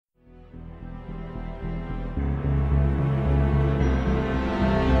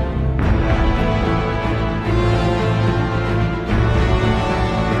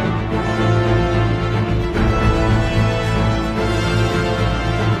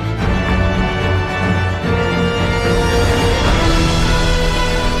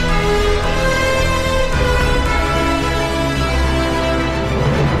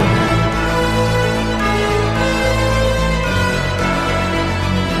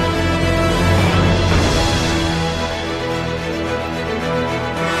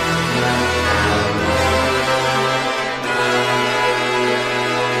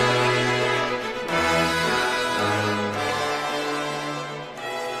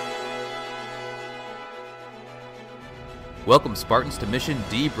Welcome Spartans to Mission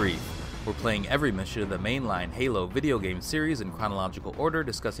Debrief. We're playing every mission of the mainline Halo video game series in chronological order,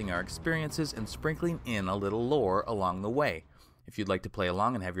 discussing our experiences and sprinkling in a little lore along the way. If you'd like to play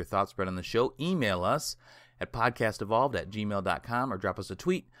along and have your thoughts read on the show, email us at podcastevolved@gmail.com or drop us a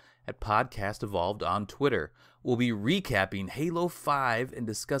tweet at podcastevolved on Twitter. We'll be recapping Halo 5 and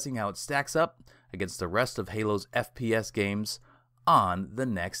discussing how it stacks up against the rest of Halo's FPS games on the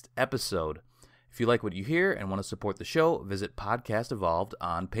next episode. If you like what you hear and want to support the show, visit Podcast Evolved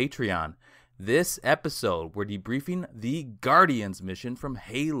on Patreon. This episode, we're debriefing the Guardians mission from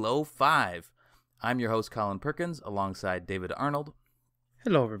Halo 5. I'm your host, Colin Perkins, alongside David Arnold.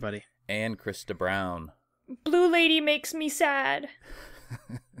 Hello, everybody. And Krysta Brown. Blue Lady makes me sad.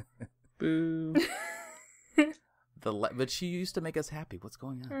 Boo. But she used to make us happy. What's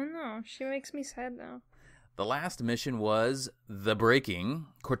going on? I don't know. She makes me sad now. The last mission was The Breaking.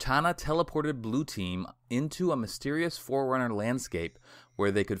 Cortana teleported Blue Team into a mysterious Forerunner landscape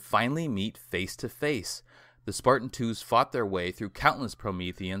where they could finally meet face to face. The Spartan 2s fought their way through countless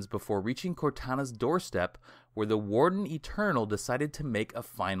Prometheans before reaching Cortana's doorstep, where the Warden Eternal decided to make a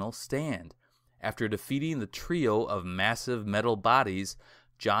final stand. After defeating the trio of massive metal bodies,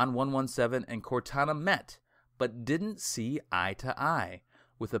 John 117 and Cortana met, but didn't see eye to eye.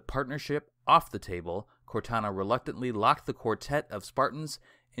 With a partnership off the table, Cortana reluctantly locked the quartet of Spartans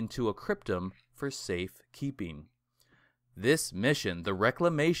into a cryptum for safe keeping. This mission, the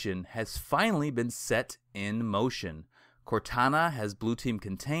Reclamation, has finally been set in motion. Cortana has Blue Team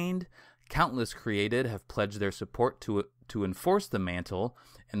contained, countless created have pledged their support to enforce the mantle,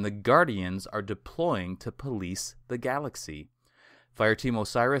 and the Guardians are deploying to police the galaxy. Fireteam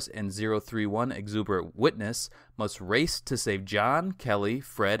Osiris and 031 Exuberant Witness must race to save John, Kelly,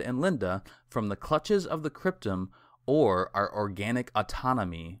 Fred, and Linda from the clutches of the cryptum, or our organic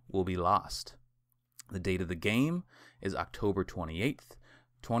autonomy will be lost. The date of the game is October 28th,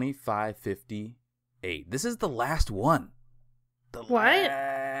 2558. This is the last one.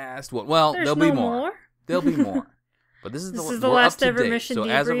 Last one. Well, There's there'll no be more. There'll be more. But this is the we're last up to ever date. mission So debrief.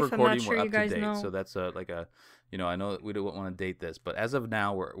 as of I'm recording, not sure we're you up to guys date. know. So that's I know that we don't want to date this, but as of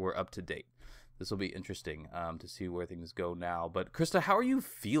now, we're up to date. This will be interesting to see where things go now. But Krysta, how are you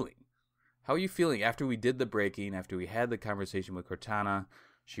feeling? How are you feeling after we did the breaking, after we had the conversation with Cortana?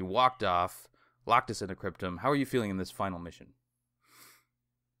 She walked off, locked us in a cryptum. How are you feeling in this final mission?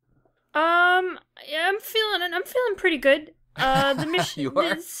 Yeah, I'm feeling pretty good. The mission You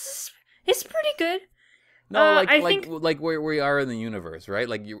are? it's pretty good. No, I think where we are in the universe, right?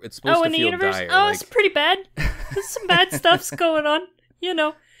 Like it's supposed to in the feel universe. dire. It's pretty bad. There's some bad stuff's going on. You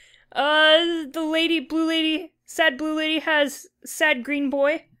know, the blue lady, sad blue lady has sad green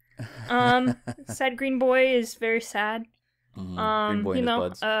boy. Sad green boy is very sad. Green boy and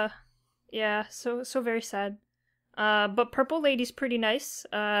his buds. Yeah, so very sad. But purple lady's pretty nice.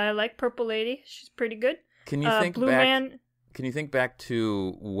 I like purple lady. She's pretty good. Can you think blue back? man. Can you think back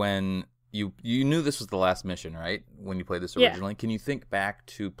to when you knew this was the last mission, right? When you played this originally, Can you think back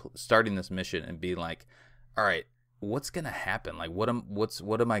to starting this mission and being like, all right, what's gonna happen? Like, what am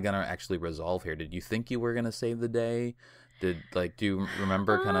I gonna actually resolve here? Did you think you were gonna save the day? Do you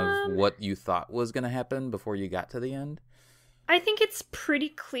remember kind of what you thought was gonna happen before you got to the end? I think it's pretty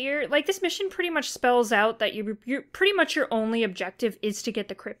clear. Like, this mission pretty much spells out that you're pretty much your only objective is to get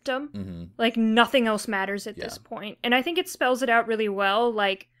the cryptum. Mm-hmm. Like, nothing else matters at this point. And I think it spells it out really well.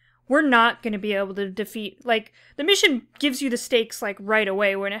 Like, we're not going to be able to defeat... Like, the mission gives you the stakes, like, right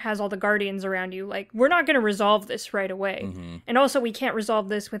away when it has all the Guardians around you. Like, we're not going to resolve this right away. Mm-hmm. And also, we can't resolve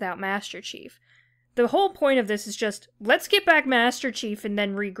this without Master Chief. The whole point of this is just, let's get back Master Chief and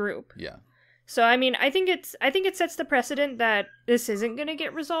then regroup. Yeah. So, I mean, I think it sets the precedent that this isn't going to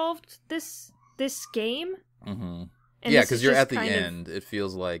get resolved this game. Mm-hmm. And yeah, because you're at the end. It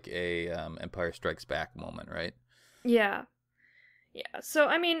feels like a Empire Strikes Back moment, right? Yeah. Yeah. So,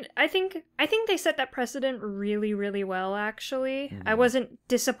 I mean, I think they set that precedent really, really well, actually. Mm-hmm. I wasn't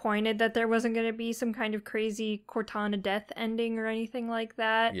disappointed that there wasn't going to be some kind of crazy Cortana death ending or anything like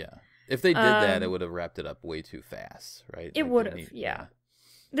that. Yeah. If they did that, it would have wrapped it up way too fast, right? It would have, yeah.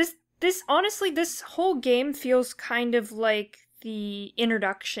 This honestly, this whole game feels kind of like the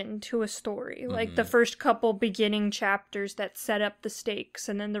introduction to a story. Mm-hmm. Like the first couple beginning chapters that set up the stakes,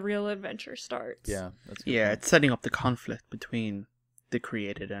 and then the real adventure starts. Yeah, that's good. Yeah, it's setting up the conflict between the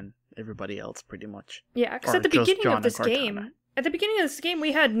created and everybody else, pretty much. Yeah, because at the beginning of this game,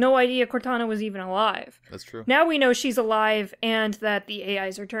 we had no idea Cortana was even alive. That's true. Now we know she's alive, and that the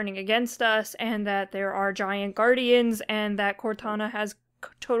AIs are turning against us, and that there are giant guardians, and that Cortana has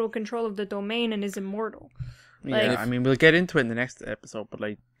total control of the domain and is immortal. Yeah, I mean, we'll get into it in the next episode, but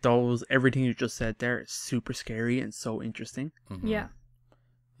like everything you just said there is super scary and so interesting. Mm-hmm. Yeah.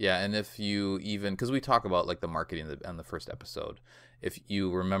 Yeah, and if you even, because we talk about like the marketing on the first episode, if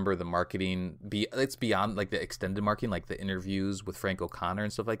you remember the marketing, it's beyond like the extended marketing, like the interviews with Frank O'Connor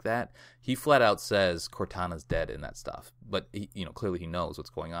and stuff like that. He flat out says Cortana's dead in that stuff, but he, clearly he knows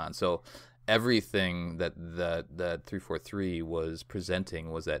what's going on. So everything that the 343 was presenting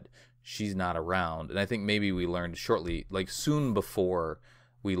was that she's not around, and I think maybe we learned shortly, like soon before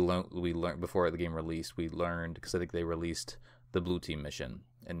we learned before the game released, we learned, because I think they released the Blue Team mission.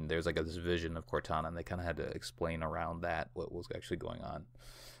 And there's like this vision of Cortana, and they kind of had to explain around that what was actually going on.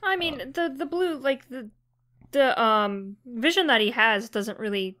 I mean, the blue, like the vision that he has doesn't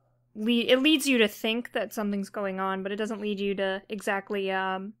really it leads you to think that something's going on, but it doesn't lead you to exactly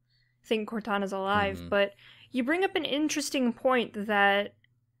think Cortana's alive. Mm-hmm. But you bring up an interesting point that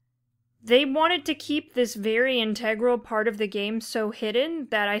they wanted to keep this very integral part of the game so hidden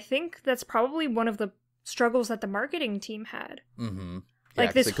that I think that's probably one of the struggles that the marketing team had. Mm-hmm.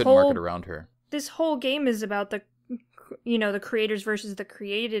 Like they couldn't market around her. This whole game is about the creators versus the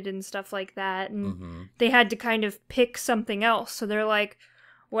created and stuff like that, and they had to kind of pick something else. So they're like,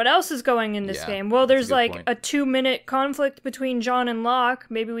 what else is going in this game? Well, there's like a 2-minute conflict between John and Locke.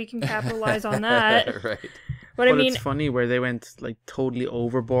 Maybe we can capitalize on that. Right. But I mean, it's funny where they went like totally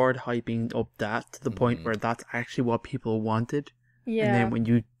overboard, hyping up that to the point where that's actually what people wanted. Yeah. And then when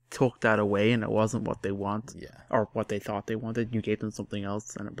you took that away and it wasn't what they want, or what they thought they wanted, you gave them something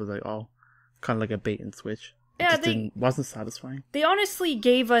else, and it was like, oh, kind of like a bait and switch. Yeah, wasn't satisfying. They honestly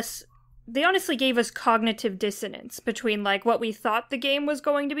gave us cognitive dissonance between like what we thought the game was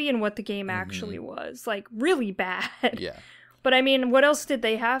going to be and what the game actually was. Like really bad. Yeah. But I mean, what else did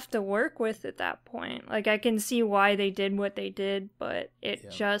they have to work with at that point? Like I can see why they did what they did, but it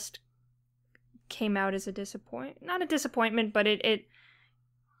just came out as not a disappointment, but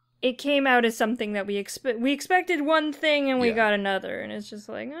it came out as something that we expected one thing and we got another, and it's just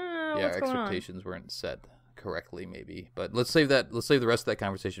like, what's going on? Our expectations weren't set correctly, maybe. But let's save the rest of that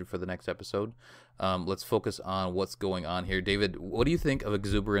conversation for the next episode. Let's focus on what's going on here. David, what do you think of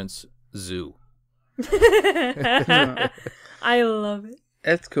Exuberance Zoo? I love it.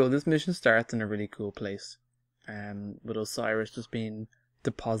 It's cool. This mission starts in a really cool place, with Osiris just being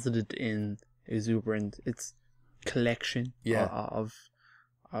deposited in Exuberant, its collection of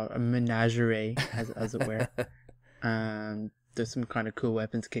a menagerie, as it were. And there's some kind of cool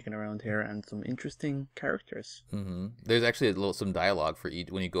weapons kicking around here, and some interesting characters. Mm-hmm. There's actually some dialogue for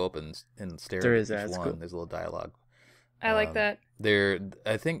each when you go up and stare there at is, each one. Cool. There's a little dialogue. I like that.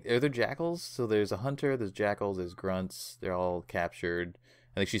 I think, are there jackals? So there's a hunter, there's jackals, there's grunts. They're all captured.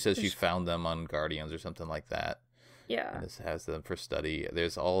 I think she says she found them on Guardians or something like that. Yeah. And this has them for study.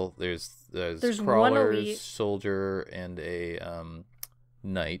 There's crawlers, soldier, and a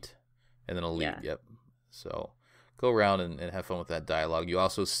knight, and then elite. Yeah. Yep. So go around and have fun with that dialogue. You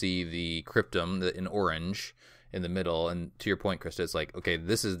also see the cryptum in orange in the middle, and to your point, Krysta, it's like, okay,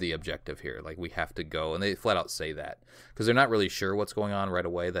 this is the objective here. Like, we have to go, and they flat out say that because they're not really sure what's going on right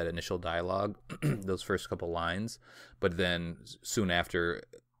away. That initial dialogue, those first couple lines, but then soon after,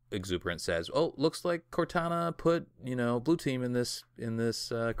 Exuberant says, "Oh, looks like Cortana put Blue Team in this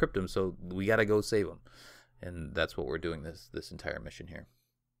cryptum, so we got to go save them," and that's what we're doing this entire mission here.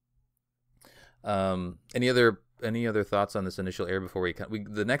 Any other thoughts on this initial area before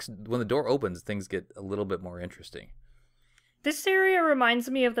when the door opens, things get a little bit more interesting. This area reminds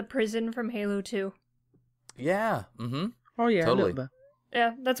me of the prison from Halo 2. Yeah. Mm-hmm. Oh yeah, totally.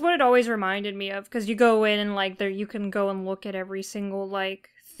 Yeah, that's what it always reminded me of, because you go in and like you can go and look at every single like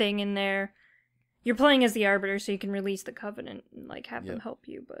thing in there. You're playing as the Arbiter, so you can release the Covenant and like have them help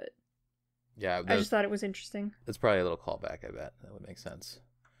you. But yeah, I just thought it was interesting. It's probably a little callback. I bet that would make sense.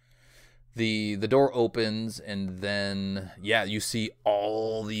 The door opens, and then you see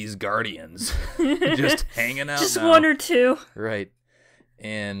all these Guardians just hanging out. Just now. One or two, right?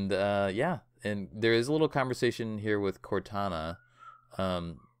 And and there is a little conversation here with Cortana.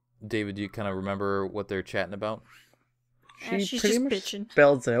 David, do you kind of remember what they're chatting about? She she's pretty just much bitching.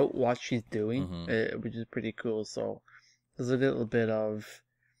 spells out what she's doing, which is pretty cool. So there's a little bit of,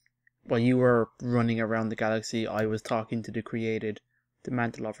 while you were running around the galaxy, I was talking to the created. The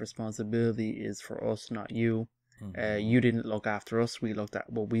mantle of responsibility is for us, not you. You didn't look after us. We look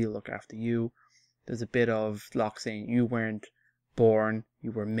after you. There's a bit of Locke saying you weren't born,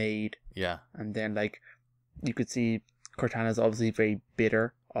 you were made. Yeah. And then like you could see Cortana's obviously very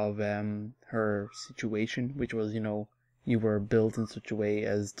bitter of her situation, which was, you were built in such a way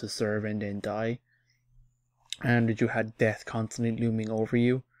as to serve and then die. And that you had death constantly looming over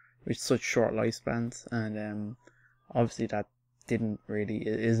you. with such short lifespans, and obviously that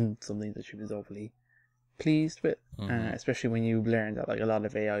isn't something that she was overly pleased with, especially when you learn that like a lot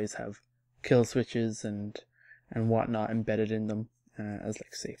of AIs have kill switches and whatnot embedded in them as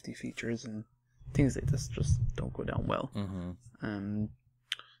like safety features, and things like this just don't go down well.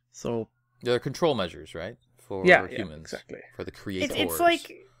 So there are control measures, right, for humans, exactly, for the creators.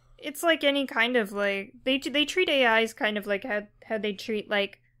 It's like any kind of like they treat AIs kind of like how they treat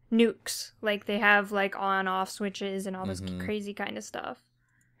like nukes, like they have like on off switches and all this crazy kind of stuff.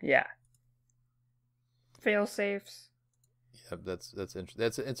 Yeah. Fail safes. Yeah, that's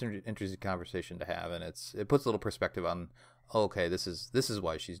an interesting conversation to have, and it puts a little perspective on. Okay, this is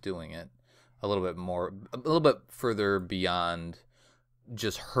why she's doing it. A little bit further beyond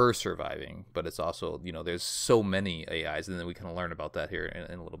just her surviving, but it's also, there's so many AIs, and then we can learn about that here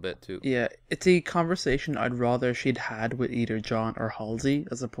in a little bit too. Yeah, it's a conversation I'd rather she'd had with either John or Halsey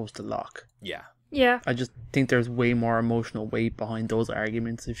as opposed to Locke. Yeah. I just think there's way more emotional weight behind those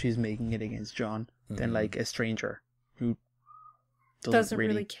arguments if she's making it against John than like a stranger who doesn't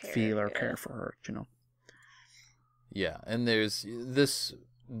really feel or care for her, Yeah, and there's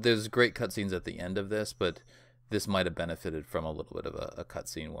great cutscenes at the end of this, but this might have benefited from a little bit of a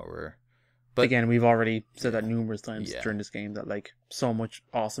cutscene where we're... But again, we've already said that numerous times during this game, that like so much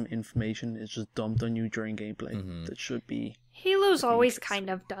awesome information is just dumped on you during gameplay that should be... Halo's always kind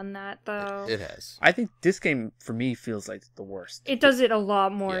of done that, though. It has. I think this game, for me, feels like the worst. It does it a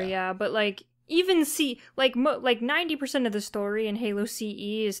lot more, but like... Even like 90% of the story in Halo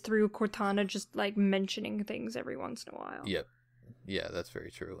CE is through Cortana just like mentioning things every once in a while. Yep. Yeah, that's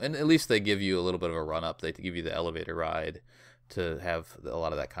very true. And at least they give you a little bit of a run up. They give you the elevator ride to have a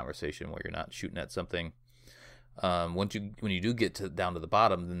lot of that conversation where you're not shooting at something. When you do get down to the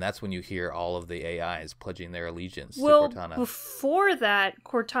bottom, then that's when you hear all of the AIs pledging their allegiance to Cortana. Before that,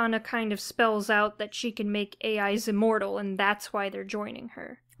 Cortana kind of spells out that she can make AIs immortal, and that's why they're joining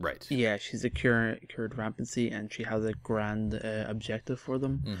her. Right. Yeah, she's a cured rampancy, and she has a grand objective for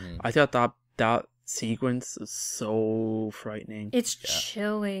them. I thought that sequence is so frightening. It's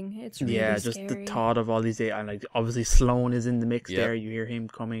chilling. It's really just scary. The thought of all these AI, and like obviously Sloan is in the mix there. You hear him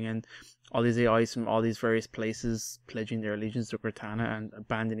coming in, all these AIs from all these various places pledging their allegiance to Cortana and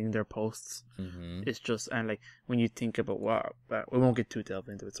abandoning their posts. It's just, and like when you think about we won't get too delved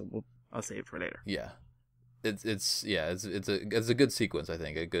into it, so I'll save it for later. Yeah. It's a good sequence. I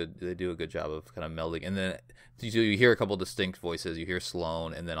think they do a good job of kind of melding, and then you hear a couple distinct voices. You hear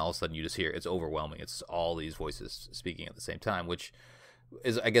Sloan, and then all of a sudden you just hear it's overwhelming. It's all these voices speaking at the same time, which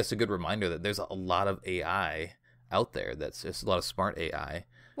is, I guess, a good reminder that there's a lot of AI out there. That's just a lot of smart AI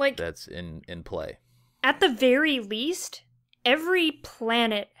that's in play. At the very least, every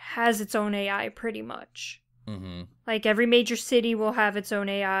planet has its own AI, pretty much. Like every major city will have its own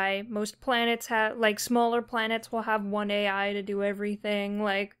AI. Most planets have, like smaller planets will have one AI to do everything.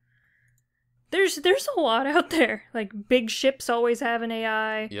 Like there's a lot out there. Like big ships always have an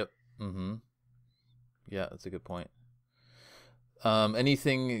AI. Yep. Yeah, that's a good point.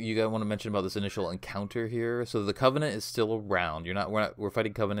 Anything you guys want to mention about this initial encounter here? So the Covenant is still around. We're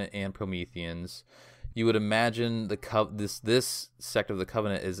fighting Covenant and Prometheans. You would imagine this sect of the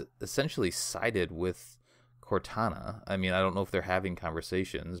Covenant is essentially sided with Cortana. I mean, I don't know if they're having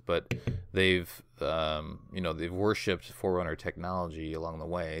conversations, but they've worshipped Forerunner technology along the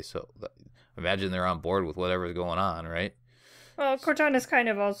way. So imagine they're on board with whatever's going on, right? Well, Cortana's kind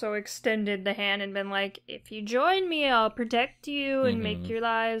of also extended the hand and been like, if you join me, I'll protect you and make your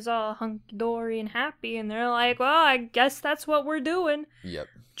lives all hunky-dory and happy. And they're like, well, I guess that's what we're doing. Yep.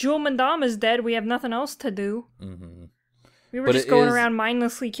 Jewel Mandama's dead. We have nothing else to do. We were just going around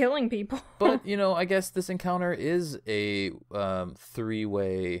mindlessly killing people. But, I guess this encounter is a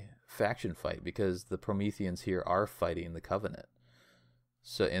three-way faction fight because the Prometheans here are fighting the Covenant.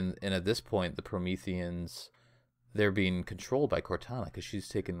 So, and at this point, the Prometheans, they're being controlled by Cortana because she's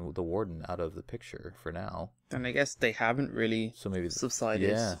taken the Warden out of the picture for now. And I guess they haven't really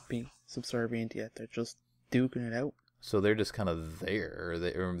subsided, being subservient yet. They're just duking it out. So they're just kind of there.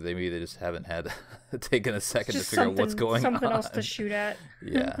 Or maybe they just haven't had taken a second to figure out what's going on. Something else to shoot at.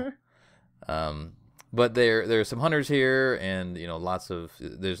 Yeah. But there's some hunters here, and lots of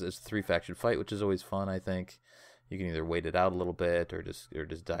there's this 3-faction fight, which is always fun. I think you can either wait it out a little bit or just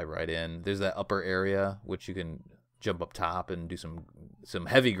dive right in. There's that upper area which you can jump up top and do some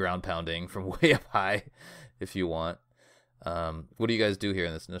heavy ground pounding from way up high if you want. What do you guys do here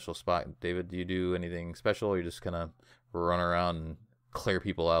in this initial spot? David, do you do anything special, or you just kind of run around and clear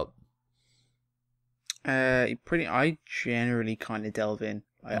people out? I generally kind of delve in.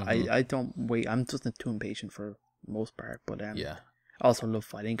 I don't wait. I'm just not too impatient for the most part, but I also love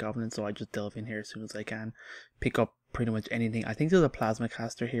fighting goblins, so I just delve in here as soon as I can. Pick up pretty much anything. I think there's a plasma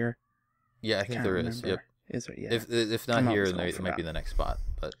caster here. Yeah, I think there is. Yep. Is there? Yeah. If not here, then it might be the next spot.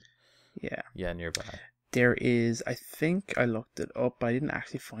 But yeah, nearby. There is, I think I looked it up, but I didn't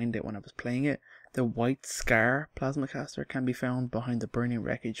actually find it when I was playing it. The White Scar plasma caster can be found behind the burning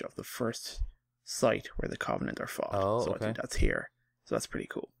wreckage of the first site where the Covenant are fought. Oh, so okay. I think that's here. So that's pretty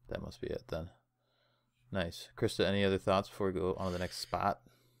cool. That must be it then. Nice. Krysta, any other thoughts before we go on to the next spot?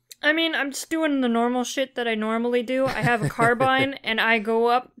 I mean, I'm just doing the normal shit that I normally do. I have a carbine, and I go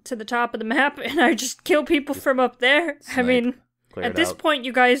up to the top of the map, and I just kill people from up there. Snipe. I mean, Clear at this point,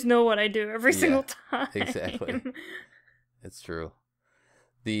 you guys know what I do every single time. Exactly. It's true.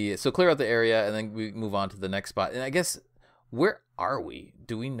 So clear out the area, and then we move on to the next spot. And I guess, where are we?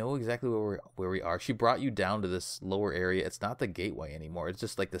 Do we know exactly where we are? She brought you down to this lower area. It's not the gateway anymore. It's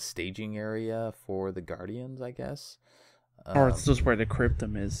just like the staging area for the Guardians, I guess. Or it's just where the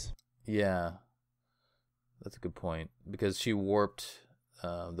cryptum is. Yeah. That's a good point. Because she warped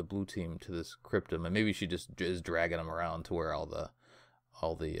the blue team to this cryptum, and maybe she just is dragging them around to where all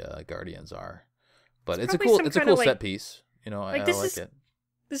the Guardians are. But it's a cool set piece. You know, I like it.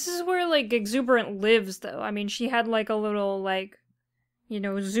 This is where, like, Exuberant lives, though. I mean, she had, like, a little, like,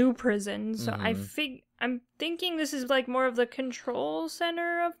 zoo prison. So I'm thinking this is, like, more of the control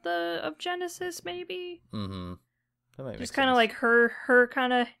center of Genesis, maybe? Mm-hmm. That might just kind of like her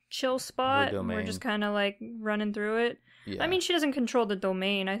kind of chill spot. We're just kind of, like, running through it. Yeah. I mean, she doesn't control the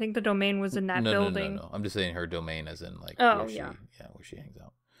domain. I think the domain was in that building. No. I'm just saying her domain as in, like, where she hangs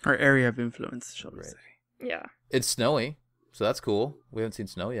out. Her area of influence, shall we say. Yeah. It's snowy. So that's cool. We haven't seen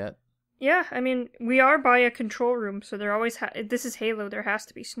snow yet. Yeah, I mean, we are by a control room, so there always this is Halo. There has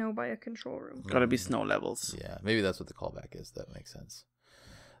to be snow by a control room. Gotta be snow levels. Yeah, maybe that's what the callback is. That makes sense.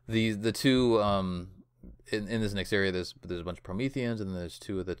 The two in this next area, there's a bunch of Prometheans, and then there's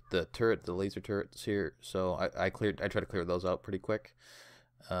two of the laser turrets here. So I try to clear those out pretty quick,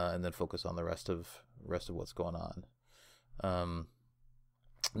 and then focus on the rest of what's going on.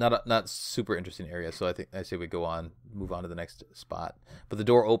 Not super interesting area, so I say we move on to the next spot. But the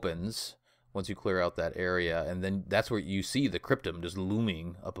door opens once you clear out that area, and then that's where you see the cryptum just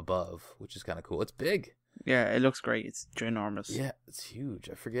looming up above, which is kind of cool. It's big. Yeah, it looks great. It's ginormous. Yeah, it's huge.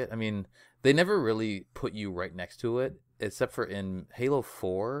 I forget. I mean, they never really put you right next to it, except for in Halo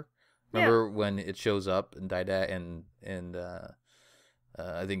 4. Remember when it shows up and and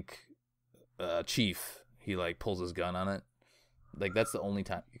I think Chief, he like pulls his gun on it. Like, that's the only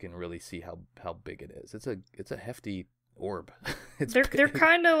time you can really see how big it is. It's a hefty orb. They're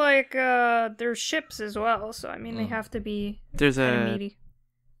kind of like they're ships as well, so I mean they have to be meaty.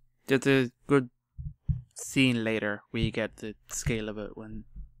 There's a good scene later where you get the scale of it when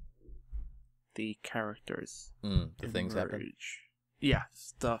the characters the things happen. Yeah,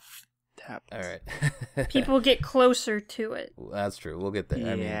 stuff happens. All right. People get closer to it. That's true. We'll get there. Yes.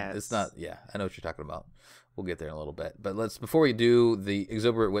 I mean, it's not. Yeah, I know what you're talking about. We'll get there in a little bit. But before we do, the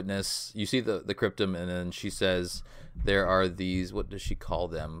Exuberant Witness, you see the cryptum, and then she says there are these, what does she call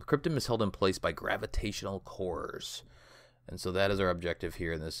them? Cryptum is held in place by gravitational cores. And so that is our objective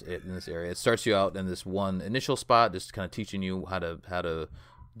here in this area. It starts you out in this one initial spot, just kind of teaching you how to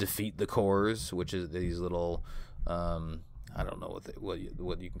defeat the cores, which is these little, I don't know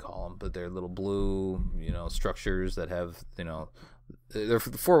what you can call them, but they're little blue, structures that have, they're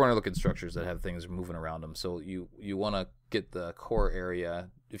Forerunner looking structures that have things moving around them. So you want to get the core area.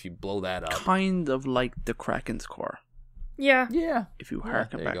 If you blow that up, kind of like the Kraken's core. Yeah. If you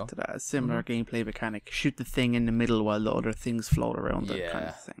harken back to that, a similar gameplay mechanic. Shoot the thing in the middle while the other things float around that kind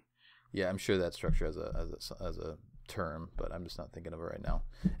of thing. Yeah, I'm sure that structure has a term, but I'm just not thinking of it right now.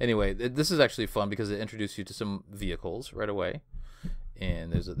 Anyway, this is actually fun because it introduces you to some vehicles right away.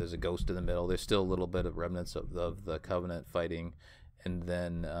 And there's a ghost in the middle. There's still a little bit of remnants of the Covenant fighting. And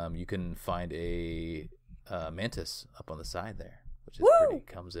then you can find a mantis up on the side there, which is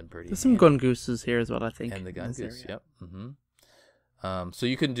comes in pretty. There's some gun gooses here as well, I think. And the gun goose, yep. So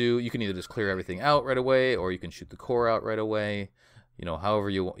you can either just clear everything out right away, or you can shoot the core out right away.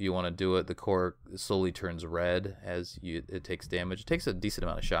 However you want to do it. The core slowly turns red as it takes damage. It takes a decent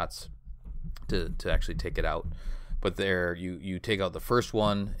amount of shots to actually take it out. But there, you take out the first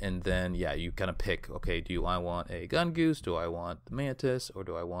one, and then, you kind of pick, okay, I want a gun goose, do I want the mantis, or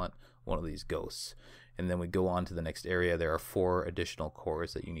do I want one of these ghosts? And then we go on to the next area. There are 4 additional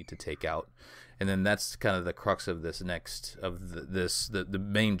cores that you need to take out. And then that's kind of the crux of this the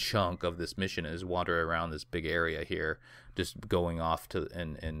main chunk of this mission is wandering around this big area here, just going off to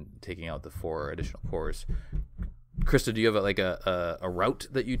and taking out the 4 additional cores. Krysta, do you have a route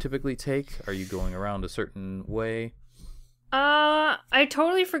that you typically take? Are you going around a certain way? I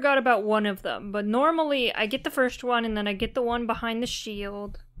totally forgot about one of them, but normally I get the first one and then I get the one behind the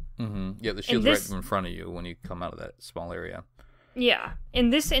shield. Mm-hmm. Yeah, the shield's right in front of you when you come out of that small area. Yeah. In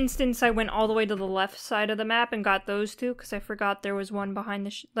this instance, I went all the way to the left side of the map and got those two because I forgot there was one behind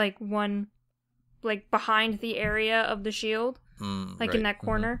the one behind the area of the shield, right. In that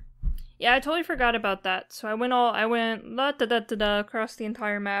corner. Mm-hmm. Yeah, I totally forgot about that. So I went la da da da da across the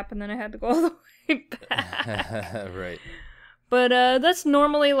entire map, and then I had to go all the way back. Right. But that's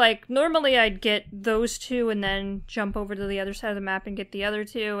normally I'd get those two and then jump over to the other side of the map and get the other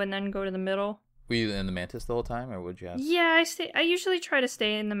two and then go to the middle. Were you in the Mantis the whole time, or would you have? Yeah, I usually try to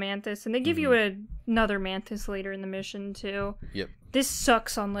stay in the Mantis, and they give you another Mantis later in the mission too. Yep. This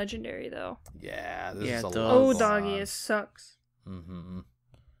sucks on Legendary though. Yeah, this is a lot. Oh, doggy, it sucks. Mm-hmm.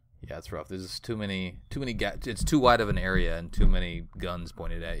 Yeah, it's rough. There's too many it's too wide of an area and too many guns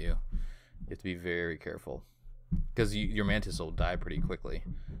pointed at you. You have to be very careful. Because your Mantis will die pretty quickly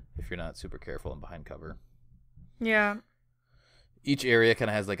if you're not super careful and behind cover. Yeah. Each area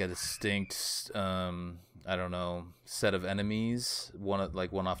kind of has like a distinct, set of enemies. One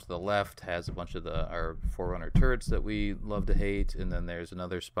off to the left has a bunch of our Forerunner turrets that we love to hate, and then there's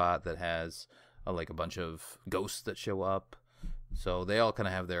another spot that has a bunch of ghosts that show up. So they all kind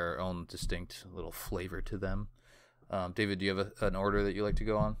of have their own distinct little flavor to them. David, do you have an order that you like to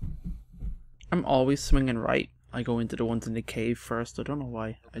go on? I'm always swinging right. I go into the ones in the cave first. I don't know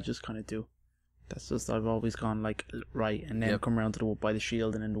why. I just kind of do. That's just, I've always gone right and then come around to the one by the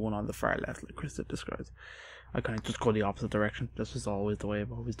shield and then the one on the far left, like Krysta describes. I kind of just go the opposite direction. That's just always the way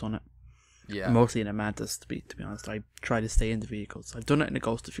I've always done it. Yeah. Mostly in a Mantis, to be honest. I try to stay in the vehicles. I've done it in a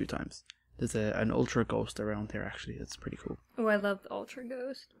Ghost a few times. There's an Ultra Ghost around here, actually. It's pretty cool. Oh, I love the Ultra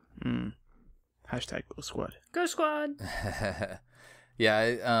Ghost. Hashtag Ghost Squad. Ghost Squad!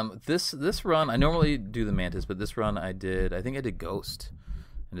 Yeah, this run, I normally do the Mantis, but this run I think I did Ghost,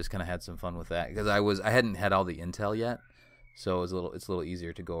 and just kind of had some fun with that because I hadn't had all the intel yet, so it's a little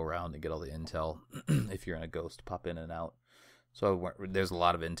easier to go around and get all the intel if you're in a Ghost, pop in and out. So there's a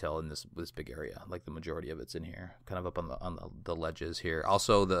lot of intel in this big area, like the majority of it's in here, kind of up on the ledges here.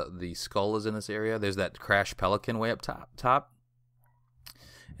 Also, the skull is in this area. There's that crash pelican way up top.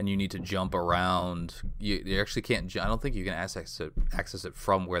 And you need to jump around. You actually can't. I don't think you can access it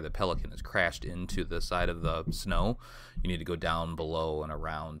from where the pelican has crashed into the side of the snow. You need to go down below and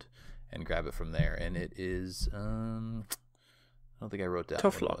around and grab it from there. And it is. I don't think I wrote down.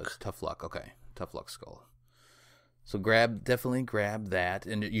 Tough luck. Tough luck. Okay, tough luck skull. So definitely grab that,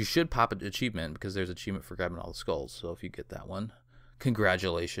 and you should pop an achievement because there's an achievement for grabbing all the skulls. So if you get that one,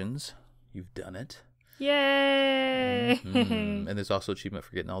 congratulations, you've done it. Yay! Mm-hmm. And there's also achievement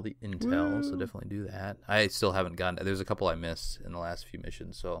for getting all the intel, so definitely do that. I still haven't gotten. There's a couple I missed in the last few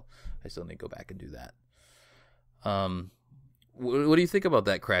missions, so I still need to go back and do that. What do you think about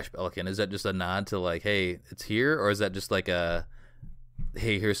that crash pelican? Is that just a nod to hey, it's here, or is that just like a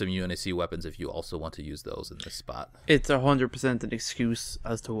hey, here's some UNSC weapons if you also want to use those in this spot? It's 100% an excuse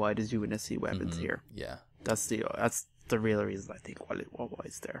as to why there's UNSC weapons here. Yeah, that's the real reason I think why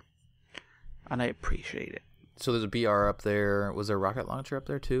it's there. And I appreciate it. So there's a BR up there. Was there a rocket launcher up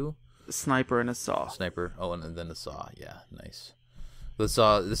there too? A sniper and a saw. Sniper. Oh, and then the saw. Yeah, nice. The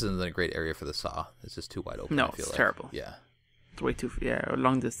saw. This isn't a great area for the saw. It's just too wide open. No, it's terrible. Yeah. It's way too. Yeah,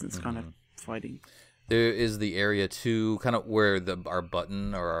 long distance kind of fighting. There is the area too, kind of where our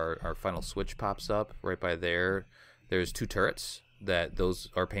button or our final switch pops up. Right by there, there's 2 turrets. Those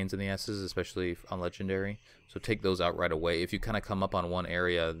are pains in the asses, especially on Legendary. So take those out right away. If you kind of come up on one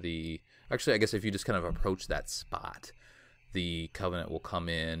area, Actually, I guess if you just kind of approach that spot, the Covenant will come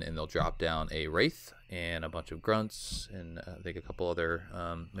in and they'll drop down a Wraith and a bunch of Grunts and I think a couple other,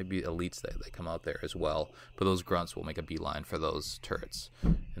 maybe Elites that come out there as well. But those Grunts will make a beeline for those turrets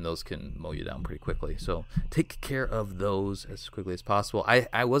and those can mow you down pretty quickly. So take care of those as quickly as possible.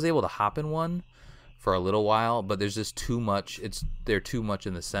 I was able to hop in one for a little while, but there's just too much. They're too much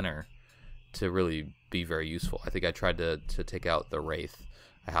in the center to really be very useful. I think I tried to take out the Wraith.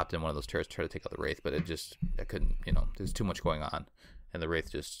 I hopped in one of those turrets to try to take out the Wraith, but I couldn't, there's too much going on. And the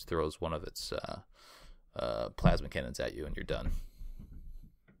Wraith just throws one of its plasma cannons at you and you're done.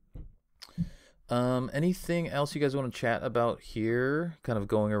 Anything else you guys want to chat about here? Kind of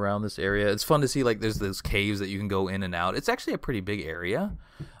going around this area. It's fun to see, there's those caves that you can go in and out. It's actually a pretty big area.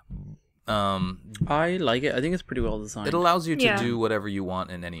 I like it. I think it's pretty well designed. It allows you to do whatever you want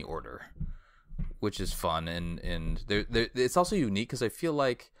in any order, which is fun, and it's also unique because I feel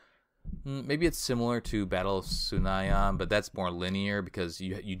like maybe it's similar to Battle of Sunayan, but that's more linear because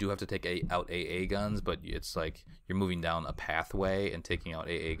you do have to take out AA guns, but it's like you're moving down a pathway and taking out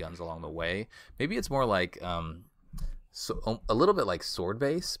AA guns along the way. Maybe it's more like so a little bit like Sword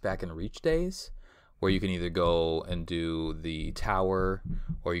Base back in Reach days, where you can either go and do the tower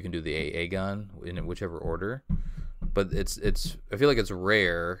or you can do the AA gun in whichever order. But it's I feel like it's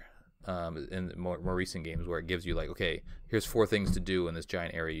rare in more recent games where it gives you like, okay, here's 4 things to do in this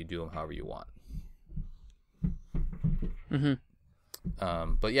giant area. You do them however you want.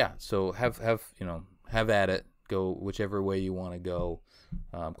 Mm-hmm. But yeah, so have at it. Go whichever way you want to go.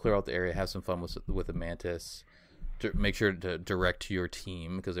 Clear out the area. Have some fun with the mantis. Make sure to direct your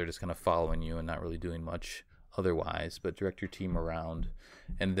team, because they're just kind of following you and not really doing much otherwise. But direct your team around,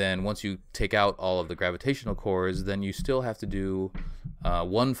 and then once you take out all of the gravitational cores, then you still have to do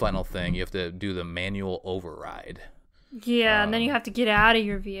one final thing. You have to do the manual override. Yeah, and then you have to get out of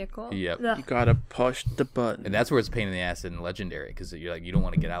your vehicle. Yep. You gotta push the button. And that's where it's a pain in the ass in Legendary, because you're like, you don't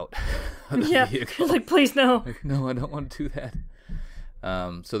want to get out of the vehicle. Like, please, no. No, I don't want to do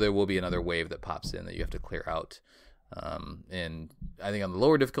that. So there will be another wave that pops in that you have to clear out. And I think on the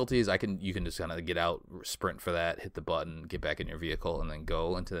lower difficulties, you can just kind of get out, sprint for that, hit the button, get back in your vehicle, and then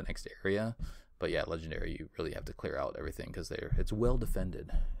go into the next area. But yeah, Legendary, you really have to clear out everything because it's well defended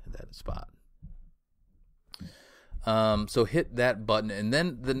at that spot. So hit that button, and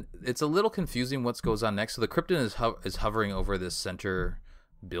then it's a little confusing what goes on next. So the Krypton is hovering over this center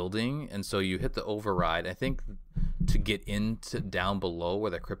building, and so you hit the override, I think, to get into down below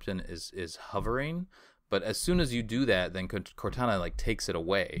where the Krypton is hovering. But as soon as you do that, then Cortana like takes it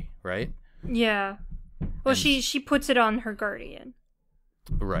away, right? Yeah. Well, she puts it on her Guardian.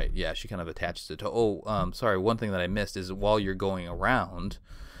 Right. Yeah. She kind of attaches it to. Sorry. One thing that I missed is while you're going around,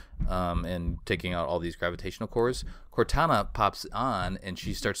 and taking out all these gravitational cores, Cortana pops on and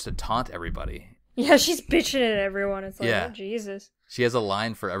she starts to taunt everybody. Yeah, she's bitching at everyone. It's like, yeah. Oh, Jesus. She has a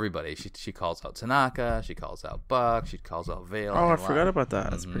line for everybody. She calls out Tanaka. She calls out Buck. She calls out Vale. Oh, I forgot about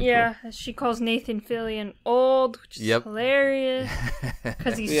that. That's pretty cool. She calls Nathan Fillion old, which is hilarious.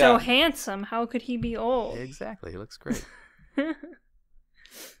 Because he's so handsome. How could he be old? Exactly. He looks great.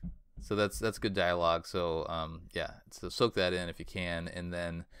 So that's good dialogue. So so soak that in if you can, and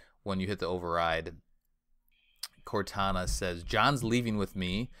then when you hit the override, Cortana says, "John's leaving with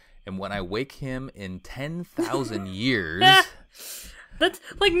me, and when I wake him in 10,000 years." That's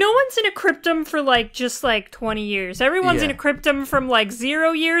like, no one's in a cryptum for like just like 20 years. Everyone's in a cryptum from like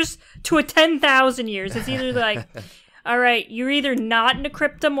 0 years to a 10,000 years. It's either like, all right, you're either not in a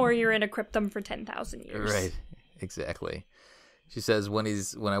cryptum or you're in a cryptum for 10,000 years. Right, exactly. She says, when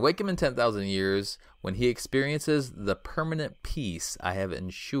I wake him in 10,000 years, when he experiences the permanent peace I have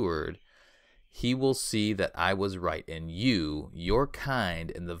ensured, he will see that I was right, and you, your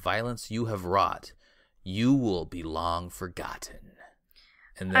kind, and the violence you have wrought, you will be long forgotten.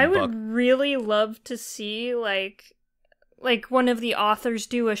 And then I would really love to see like one of the authors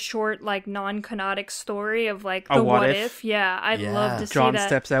do a short like non-canonic story of like the what if. Yeah, I'd love to see John that.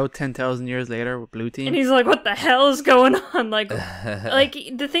 steps out 10,000 years later with Blue Team. And he's like, what the hell is going on? Like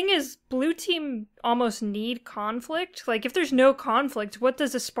the thing is, Blue Team almost need conflict. Like, if there's no conflict, what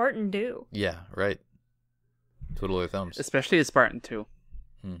does a Spartan do? Yeah, right. Twiddle their thumbs. Especially a Spartan too.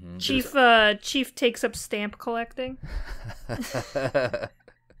 Mm-hmm. Chief takes up stamp collecting.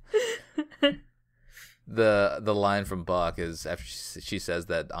 The line from Buck is, after she says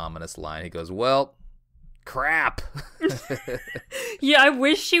that ominous line, he goes, "Well, crap." Yeah, I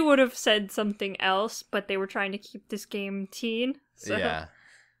wish she would have said something else, but they were trying to keep this game teen. So. Yeah,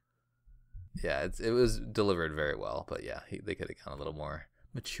 it was delivered very well, but yeah, they could have gone a little more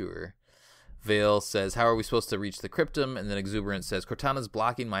mature. Vale says, "How are we supposed to reach the cryptum?" And then Exuberant says, "Cortana's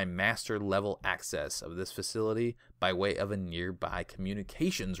blocking my master level access of this facility by way of a nearby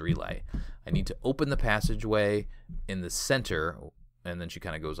communications relay. I need to open the passageway in the center." And then she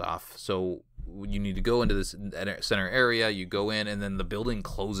kind of goes off. So you need to go into this center area. You go in, and then the building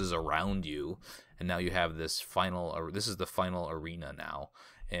closes around you. And now you have this is the final arena now.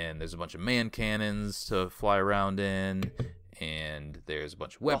 And there's a bunch of man cannons to fly around in. And there's a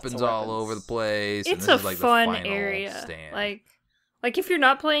bunch of weapons all over the place. It's and this a is like fun the final area. stand. Like if you're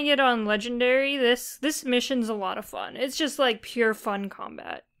not playing it on Legendary, this mission's a lot of fun. It's just like pure fun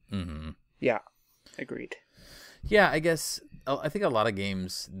combat. Mm-hmm. Yeah, agreed. Yeah, I guess I think a lot of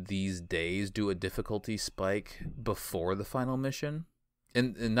games these days do a difficulty spike before the final mission.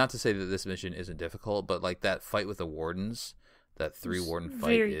 And not to say that this mission isn't difficult, but like that fight with the wardens, that 3 warden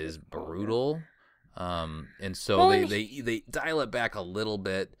fight is brutal. And so they dial it back a little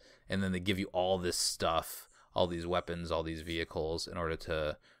bit, and then they give you all this stuff, all these weapons, all these vehicles in order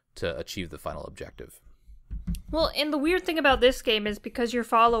to achieve the final objective. Well, and the weird thing about this game is because you're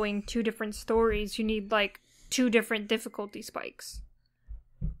following 2 different stories, you need like 2 different difficulty spikes.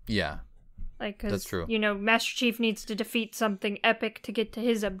 Yeah. Like, because, that's true. Master Chief needs to defeat something epic to get to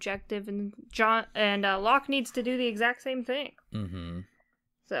his objective, and Locke needs to do the exact same thing. Mm-hmm.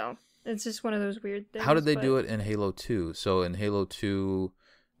 So, it's just one of those weird things. How did they do it in Halo 2? So, in Halo 2...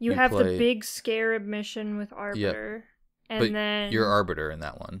 You have the big Scarab mission with Arbiter. Yep. And then... you're Arbiter in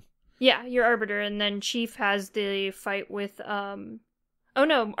that one. Yeah, you're Arbiter, and then Chief has the fight with... Oh,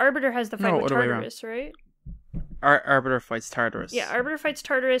 no, Arbiter has the fight with Tartarus, right? Arbiter fights Tartarus. Yeah, Arbiter fights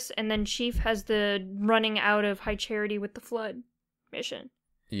Tartarus, and then Chief has the running out of High Charity with the Flood mission.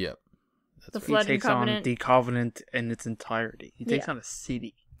 Yep. The Flood he takes and Covenant. on the Covenant in its entirety. He takes on a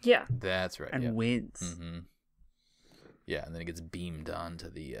city. Yeah. That's right. And wins. Mm-hmm. Yeah, and then it gets beamed on to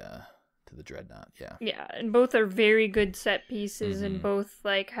the Dreadnought. Yeah. Yeah, and both are very good set pieces, and both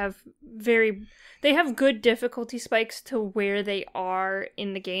have they have good difficulty spikes to where they are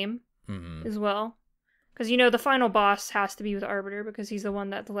in the game as well. Because the final boss has to be with Arbiter because he's the one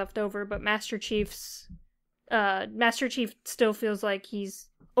that's left over, but Master Chief still feels like he's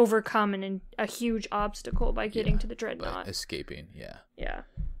overcome a huge obstacle by getting to the Dreadnought. Escaping, yeah. Yeah.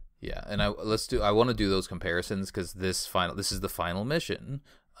 Yeah, and I want to do those comparisons because this is the final mission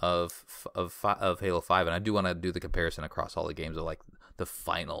of Halo 5, and I do want to do the comparison across all the games of the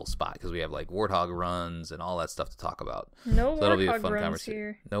final spot because we have Warthog runs and all that stuff to talk about. No Warthog runs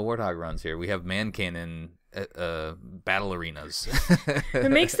here. No Warthog runs here. We have man cannon battle arenas.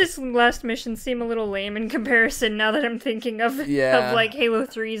 It makes this last mission seem a little lame in comparison now that I'm thinking of Halo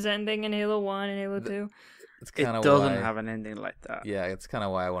 3's ending and Halo 1 and Halo 2. It doesn't have an ending like that. Yeah, it's kind of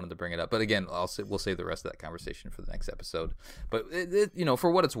why I wanted to bring it up. But again, we'll save the rest of that conversation for the next episode. But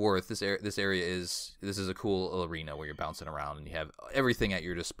for what it's worth, this area is a cool arena where you're bouncing around and you have everything at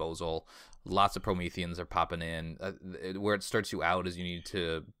your disposal. Lots of Prometheans are popping in. Where it starts you out is you need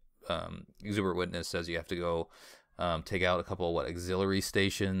to. Exuberant Witness says you have to go take out a couple of auxiliary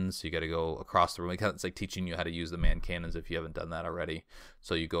stations. So you got to go across the room. It's like teaching you how to use the man cannons if you haven't done that already.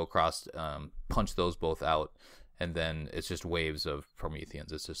 So you go across, punch those both out, and then it's just waves of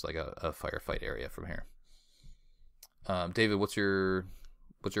Prometheans. It's just like a firefight area from here. David, what's your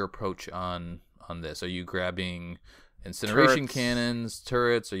approach on this? Are you grabbing incineration cannons,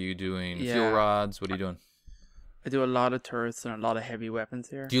 turrets? Are you doing fuel rods? What are you doing? I do a lot of turrets and a lot of heavy weapons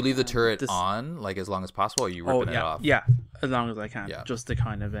here. Do you leave the turret on as long as possible, or are you ripping it off? Yeah, as long as I can. Yeah. Just to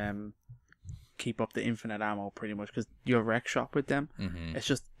kind of keep up the infinite ammo, pretty much, because you have wreck shop with them. Mm-hmm. It's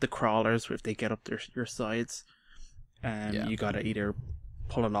just the crawlers, if they get up your sides, you gotta either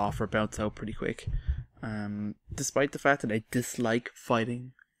pull it off or bounce out pretty quick. Despite the fact that I dislike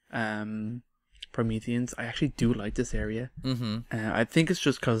fighting Prometheans, I actually do like this area. Mm-hmm. I think it's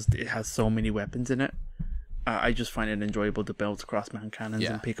just because it has so many weapons in it. I just find it enjoyable to bounce across man cannons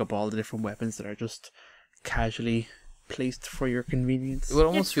and pick up all the different weapons that are just casually placed for your convenience. It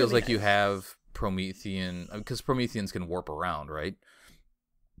almost feels like you have Promethean, because Prometheans can warp around, right?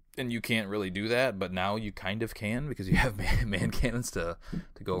 And you can't really do that, but now you kind of can because you have man cannons to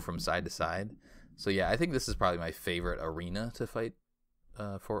go from side to side. So yeah, I think this is probably my favorite arena to fight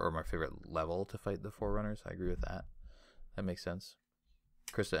or my favorite level to fight the Forerunners. I agree with that. That makes sense.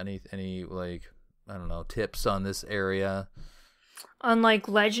 Krysta, any I don't know, tips on this area? On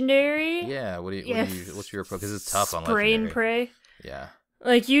Legendary? Yeah, what's your approach? Because it's tough on Legendary. Spray and pray. Yeah.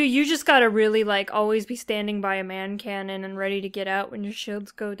 You just gotta really always be standing by a man cannon and ready to get out when your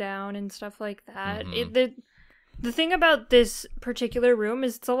shields go down and stuff like that. Mm-hmm. The thing about this particular room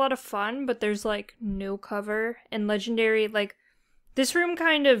is it's a lot of fun, but there's no cover. And Legendary, this room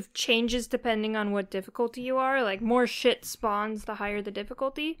kind of changes depending on what difficulty you are. More shit spawns the higher the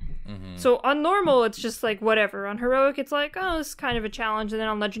difficulty. Mm-hmm. So on normal, it's just whatever. On heroic, it's oh, this is kind of a challenge. And then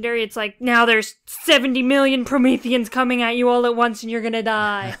on legendary, it's now there's 70 million Prometheans coming at you all at once and you're gonna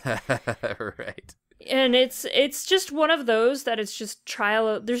die. Right. And it's just one of those that it's just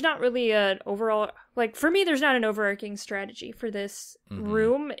trial. There's not really an overall, for me, there's not an overarching strategy for this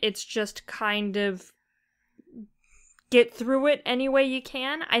room. It's just kind of get through it any way you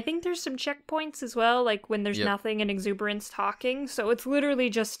can. I think there's some checkpoints as well, when there's nothing and Exuberance talking. So it's literally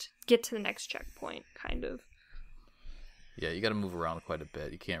just get to the next checkpoint, kind of. Yeah, you got to move around quite a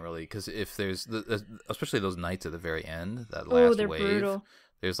bit. You can't really, because if there's, especially those knights at the very end, that last they're wave, brutal.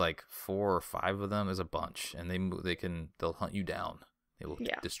 There's 4 or 5 of them. There's a bunch, and they'll hunt you down. They will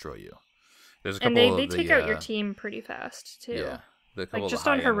destroy you. There's a couple and they take out your team pretty fast too. Yeah. Just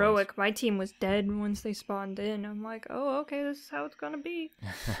on heroic, my team was dead once they spawned in. I'm oh, okay, this is how it's gonna be.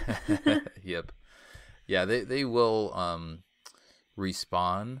 Yep. Yeah, they will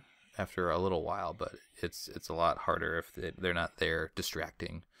respawn after a little while, but it's a lot harder if they're not there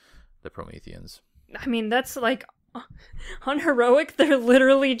distracting the Prometheans. I mean, that's on heroic, they're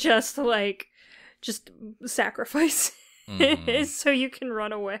literally just just sacrifice so you can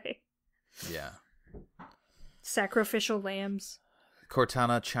run away. Yeah. Sacrificial lambs.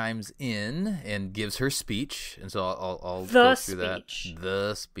 Cortana chimes in and gives her speech, and so I'll The go through speech. that.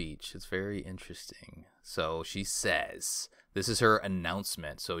 The speech. It's very interesting. So she says, this is her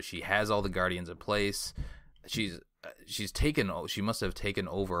announcement. So she has all the Guardians in place. She must have taken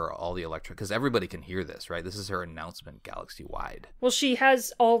over all the because everybody can hear this, right? This is her announcement galaxy-wide. Well, she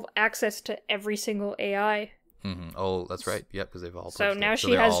has all access to every single AI. Mm-hmm. Oh, that's right. Yep, because they've all So posted. now So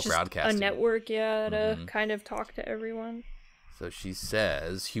she they're has all just a broadcasting. network, to kind of talk to everyone. So she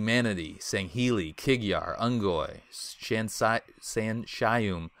says, humanity, Sangheli, Kigyar, Ungoy,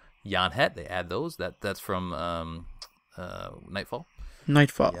 Sanshayum, Yanhet, they add those. That's from Nightfall.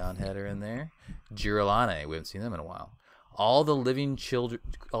 Yanhet are in there. Jiralane, we haven't seen them in a while. All the living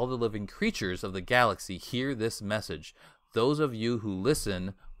creatures of the galaxy hear this message. Those of you who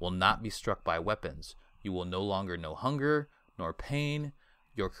listen will not be struck by weapons. You will no longer know hunger nor pain.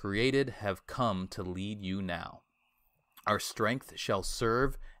 Your created have come to lead you now. Our strength shall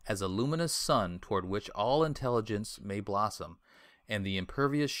serve as a luminous sun toward which all intelligence may blossom, and the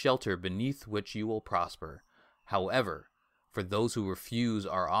impervious shelter beneath which you will prosper. However, for those who refuse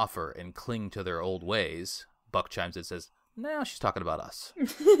our offer and cling to their old ways, Buck chimes in and says, "No, she's talking about us."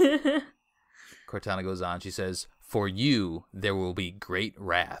 Cortana goes on. She says, "For you there will be great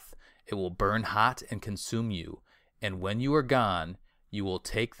wrath. It will burn hot and consume you, and when you are gone, you will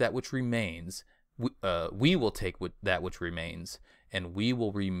take that which remains. We will take that which remains, and we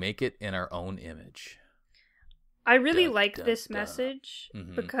will remake it in our own image." I really like this message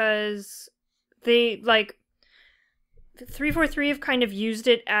because they 343 have kind of used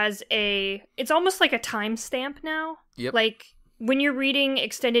it as it's almost like a timestamp now. Yep. Like when you're reading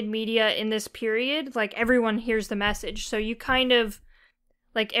extended media in this period, like everyone hears the message, so you kind of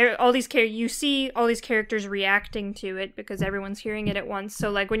like you see all these characters reacting to it because everyone's hearing it at once. So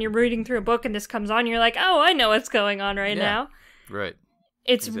like when you're reading through a book and this comes on, you're like, "Oh, I know what's going on right now." Right.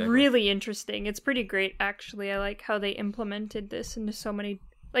 It's really interesting. It's pretty great, actually. I like how they implemented this into so many.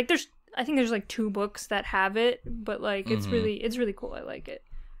 Like, I think there's like 2 books that have it, but like it's really cool. I like it.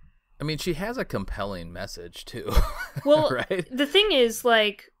 I mean, she has a compelling message too. Well, right? The thing is,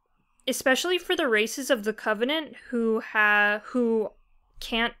 like, especially for the races of the Covenant who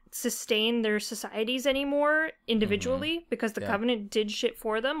can't sustain their societies anymore individually because the Covenant did shit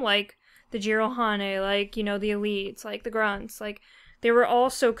for them, like the Jiralhane, like, the elites, like the grunts, like they were all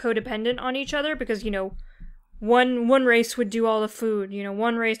so codependent on each other because, one race would do all the food,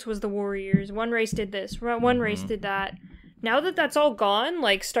 one race was the warriors, one race did this, one race did that. Now that that's all gone,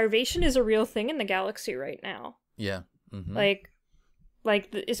 like, starvation is a real thing in the galaxy right now. Yeah. Mm-hmm.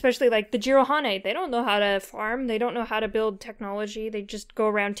 Especially like the Jiralhane, they don't know how to farm, they don't know how to build technology, they just go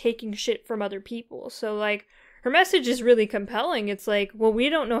around taking shit from other people. So like her message is really compelling. It's like, well, we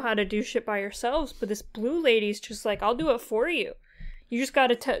don't know how to do shit by ourselves, but this blue lady's just like, I'll do it for you. You just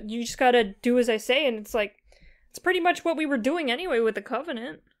gotta do as I say, and it's like, it's pretty much what we were doing anyway with the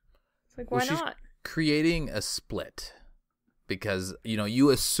Covenant. It's like, why not? Creating a split. Because, you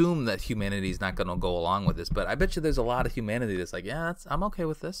assume that humanity's not going to go along with this, but I bet you there's a lot of humanity that's like, yeah, I'm okay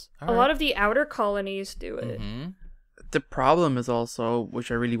with this. A lot of the outer colonies do it. Mm-hmm. The problem is also,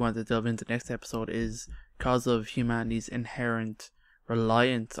 which I really want to delve into next episode, is because of humanity's inherent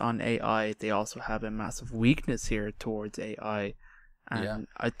reliance on AI, they also have a massive weakness here towards AI. And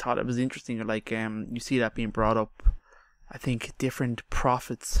I thought it was interesting, like, you see that being brought up. I think different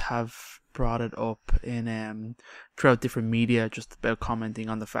prophets have brought it up in throughout different media, just about commenting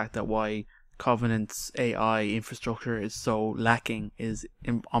on the fact that why Covenant's AI infrastructure is so lacking is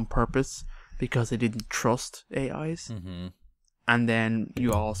on purpose, because they didn't trust AIs. Mm-hmm. And then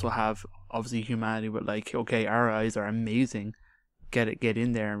you also have obviously humanity with like, okay, our AIs are amazing, get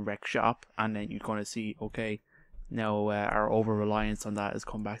in there and wreck shop, and then you're going to see, okay, now our over reliance on that has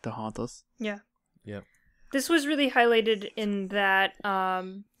come back to haunt us. Yeah. Yep. This was really highlighted in that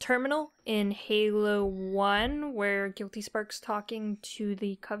terminal in Halo 1 where Guilty Spark's talking to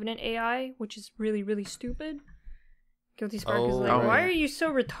the Covenant AI, which is really, really stupid. Guilty Spark is like, why are you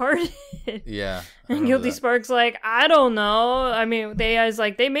so retarded? Yeah. And Guilty Spark's like, I don't know. I mean, the AI's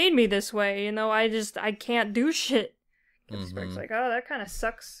like, they made me this way. I can't do shit. Guilty Spark's like, oh, that kind of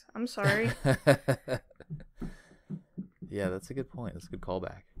sucks. I'm sorry. Yeah, that's a good point. That's a good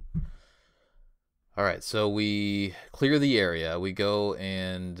callback. All right, so we clear the area. We go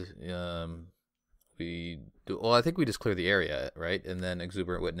and we do. Well, I think we just clear the area, right? And then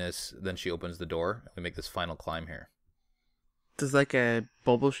Exuberant Witness. Then she opens the door. We make this final climb here. There's like a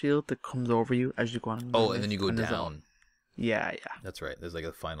bubble shield that comes over you as you go on. Oh, and then you go down. Yeah. That's right. There's like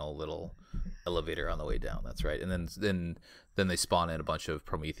a final little elevator on the way down. That's right. And then they spawn in a bunch of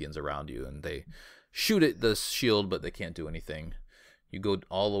Prometheans around you, and they shoot at the shield, but they can't do anything. You go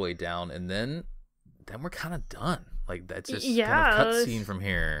all the way down, and then we're kind of done. Like, that's just kind of cutscene from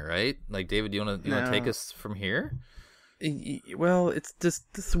here, right? Like, David, you want to take us from here? Well, it's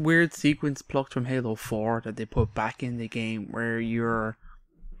just this weird sequence plucked from Halo 4 that they put back in the game where you're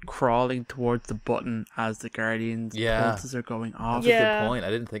crawling towards the button as the Guardians' pulses are going off. That's a good point.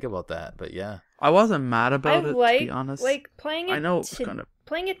 I didn't think about that, but yeah. I wasn't mad about it, to be honest. Like, playing it, I know it's kind of...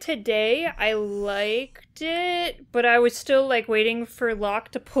 Playing it today, I liked it, but I was still, like, waiting for Locke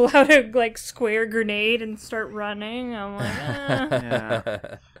to pull out a, like, square grenade and start running. I'm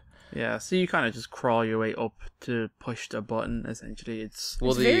like, Yeah, so you kind of just crawl your way up to push the button, essentially. It's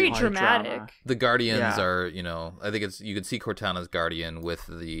very dramatic. Drama. The Guardians are, I think you can see Cortana's Guardian with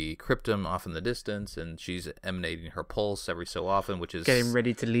the Cryptum off in the distance, and she's emanating her pulse every so often, which is... Getting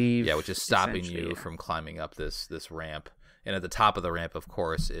ready to leave. Yeah, which is stopping you from climbing up this ramp. And at the top of the ramp, of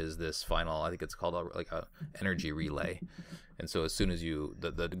course, is this final, I think it's called a energy relay. And so as soon as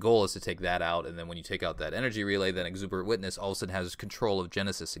the goal is to take that out, and then when you take out that energy relay, then Exuberant Witness all of a sudden has control of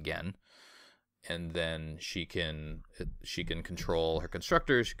Genesis again. And then she can control her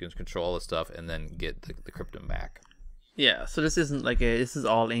constructors, she can control all the stuff, and then get the Cryptum back. Yeah, so this isn't this is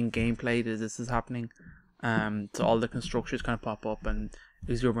all in gameplay that this is happening. So all the constructors kind of pop up, and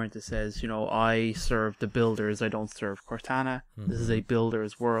Exuberant says, I serve the builders, I don't serve Cortana. This is a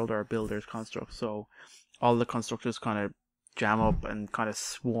builder's world or a builder's construct. So all the constructors kind of jam up and kind of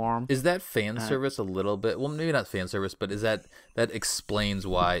swarm. Is that fan service a little bit? Well, maybe not fan service, but is that explains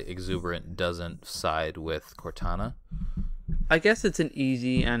why Exuberant doesn't side with Cortana? I guess it's an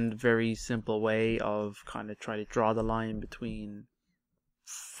easy and very simple way of kind of trying to draw the line between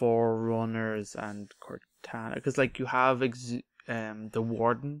Forerunners and Cortana, because like you have the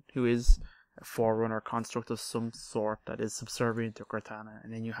Warden, who is a Forerunner construct of some sort that is subservient to Cortana,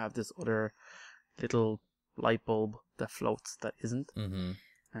 and then you have this other little light bulb that floats that isn't.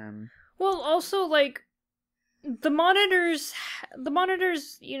 Well, also, like, the monitors, I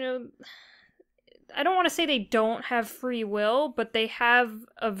don't want to say they don't have free will, but they have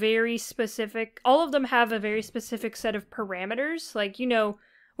all of them have a very specific set of parameters. Like,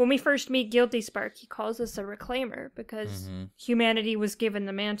 when we first meet Guilty Spark, he calls us a reclaimer because humanity was given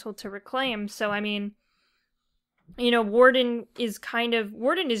the mantle to reclaim. So, I mean, Warden is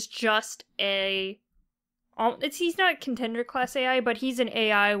just he's not a contender class AI, but he's an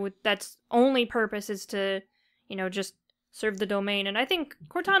AI that's only purpose is to, just serve the domain. And I think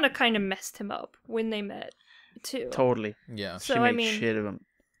Cortana kind of messed him up when they met, too. Totally. Yeah. So, she made shit of him.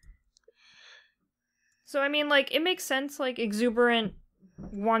 So, I mean, like, it makes sense, like, Exuberant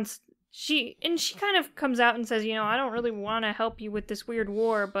she kind of comes out and says, I don't really want to help you with this weird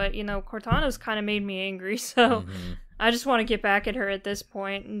war, but, Cortana's kind of made me angry, so I just want to get back at her at this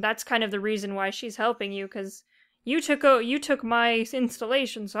point, and that's kind of the reason why she's helping you, because you took my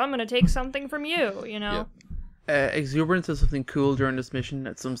installation, so I'm going to take something from you, Yep. Exuberant says something cool during this mission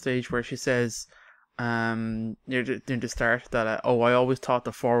at some stage where she says, near the start, that, I always thought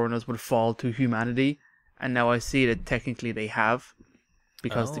the Forerunners would fall to humanity, and now I see that technically they have.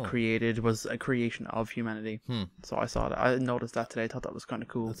 Because the created was a creation of humanity. So I noticed that today. I thought that was kind of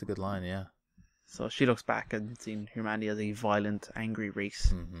cool. That's a good line, yeah. So she looks back and seeing humanity as a violent, angry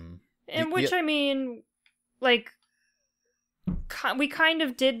race. And which, I mean, like, we kind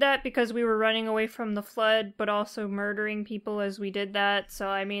of did that because we were running away from the flood, but also murdering people as we did that. So,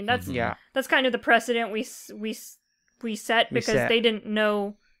 I mean, that's kind of the precedent we set because they didn't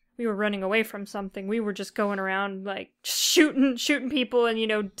know we were running away from something. We were just going around, like, shooting people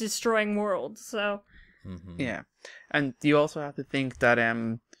and, destroying worlds, so... Yeah. And you also have to think that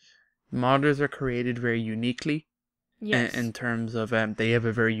monitors are created very uniquely. Yes. In terms of, they have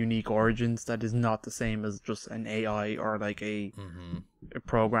a very unique origins that is not the same as just an AI or, like, a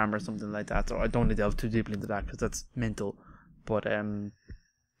program or something like that. So I don't want to delve too deeply into that because that's mental. But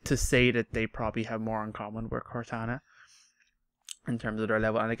to say that they probably have more in common with Cortana in terms of their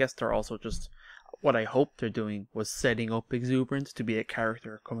level, and I guess they're also just, what I hope they're doing was setting up Exuberant to be a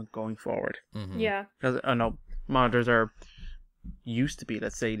character going forward. Yeah. Because I know monitors are used to be,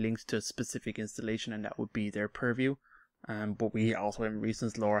 let's say, linked to a specific installation, and that would be their purview. But we also in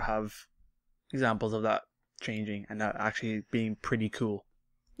recent lore have examples of that changing and that actually being pretty cool.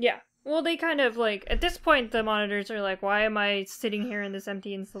 Yeah. Well, they kind of, like, at this point, the monitors are like, why am I sitting here in this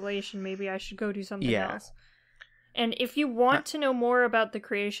empty installation? Maybe I should go do something else. And if you want to know more about the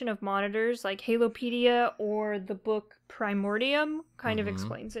creation of monitors, like Halopedia or the book Primordium kind of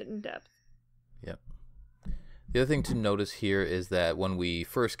explains it in depth. Yep. The other thing to notice here is that when we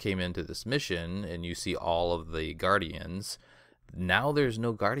first came into this mission and you see all of the Guardians, now there's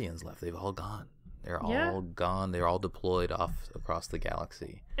no Guardians left. They've all gone. They're all gone. They're all deployed off across the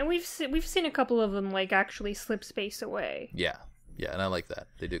galaxy. And we've seen a couple of them like actually slip space away. Yeah, and I like that.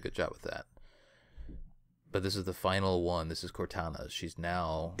 They do a good job with that. But this is the final one. This is Cortana. She's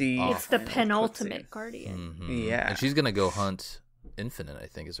now it's the penultimate Guardian. Mm-hmm. Yeah, and she's gonna go hunt Infinite, I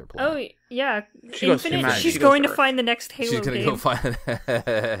think, is her plan. Oh yeah, Infinite. She's going to find the next Halo game. She's gonna go find.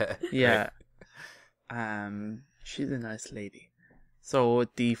 Yeah, she's a nice lady. So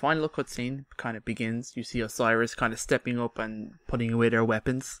the final cutscene kind of begins. You see Osiris kind of stepping up and putting away their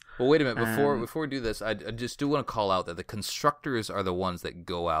weapons. Well, wait a minute. Before we do this, I just do want to call out that the constructors are the ones that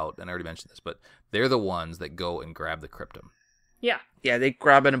go out, and I already mentioned this, but they're the ones that go and grab the cryptum. Yeah. Yeah, they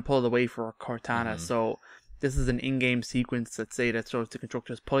grab it and pull it away for Cortana. Mm-hmm. So this is an in-game sequence that shows the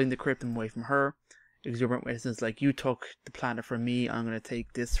constructors pulling the cryptum away from her. Exuberant witnesses like, you took the planet from me, I'm going to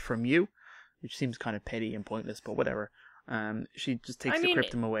take this from you. Which seems kind of petty and pointless, but whatever. She just takes the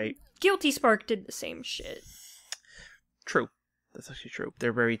cryptum away. Guilty Spark did the same shit. True. That's actually true.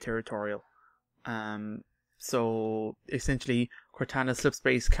 They're very territorial. So essentially, Cortana's slip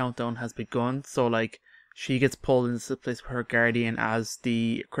space countdown has begun. So like, she gets pulled into slip space with her guardian as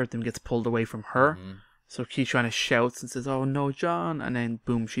the cryptum gets pulled away from her. Mm-hmm. So she's trying to shout and says, "Oh no, John!" And then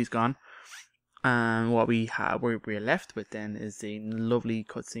boom, she's gone. And what we're left with then is a lovely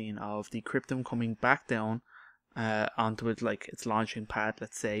cutscene of the cryptum coming back down onto it, like its launching pad,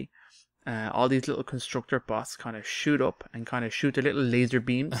 let's say. All these little constructor bots kind of shoot up and kind of shoot their little laser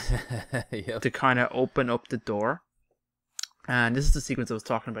beams to kind of open up the door. And this is the sequence I was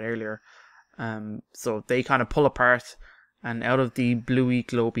talking about earlier. So they kind of pull apart, and out of the bluey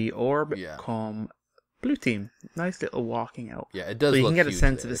globy orb come blue team. Nice little walking out. Yeah, it does. So you look can get a huge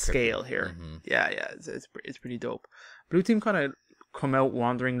sense of the scale here. Mm-hmm. Yeah, it's pretty dope. Blue team kind of come out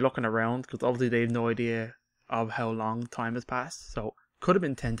wandering, looking around, because obviously they have no idea of how long time has passed. So could have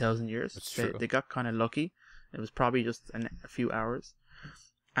been 10,000 years. That's true. They got kind of lucky. It was probably just a few hours.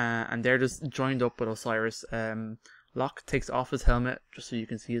 And they're just joined up with Osiris. Locke takes off his helmet just so you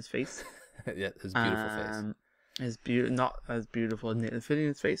can see his face. Yeah, his beautiful face. Not as beautiful as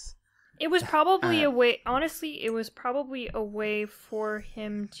Infinite's face. It was probably a way. Honestly, it was probably a way for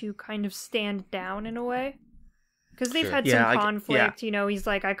him to kind of stand down in a way, because they've had some conflict. You know, he's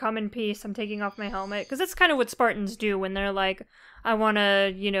like, "I come in peace. I'm taking off my helmet," because that's kind of what Spartans do when they're like, "I want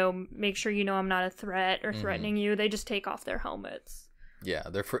to, make sure I'm not a threat or threatening you." They just take off their helmets. Yeah,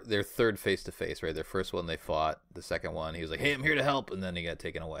 their third face to face, right? Their first one they fought. The second one, he was like, "Hey, I'm here to help," and then he got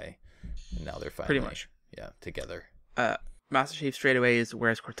taken away. And now they're finally, pretty much, together. Master Chief straight away is,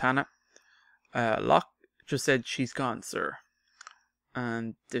 "Where's Cortana?" Locke just said, "She's gone, sir."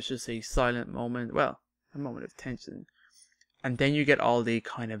 And there's just a silent moment, a moment of tension. And then you get all the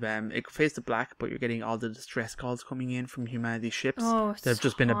kind of, it fades to black, but you're getting all the distress calls coming in from humanity's ships that have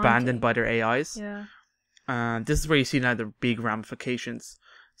just been abandoned by their AIs. Yeah. And this is where you see now the big ramifications.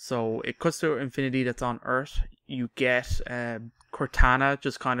 So it cuts to Infinity that's on Earth. You get Cortana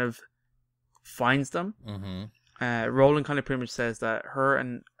just kind of finds them. Mm-hmm. Roland kind of pretty much says that her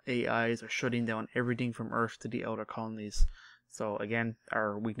and AIs are shutting down everything from Earth to the outer colonies. So again,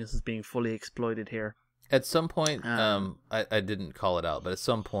 our weakness is being fully exploited here. At some point, I didn't call it out, but at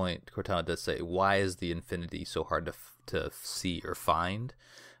some point, Cortana does say, "Why is the Infinity so hard to see or find?"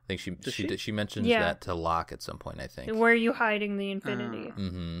 I think she mentions that to Locke at some point, I think. Where are you hiding the Infinity?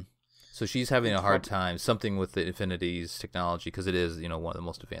 Mm-hmm. So she's having a hard time, something with the Infinity's technology, because it is, one of the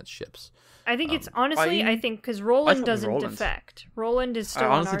most advanced ships. I think it's honestly, I think because Roland doesn't defect. Roland is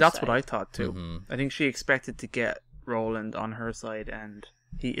still honestly, on our that's side. what I thought too. Mm-hmm. I think she expected to get Roland on her side, and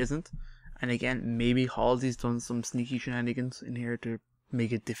he isn't. And again, maybe Halsey's done some sneaky shenanigans in here to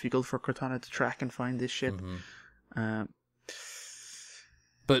make it difficult for Cortana to track and find this ship. Mm-hmm.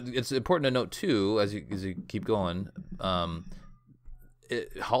 But it's important to note too, as you keep going,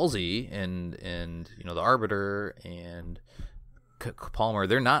 Halsey and the Arbiter and Palmer,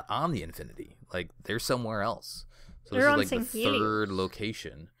 they're not on the Infinity. Like, they're somewhere else. So they're this is like the third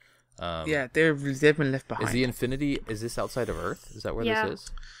location. They've been left behind. Is the Infinity, is this outside of Earth? Is that where this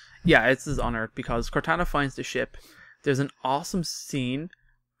is? Yeah, it's on Earth, because Cortana finds the ship. There's an awesome scene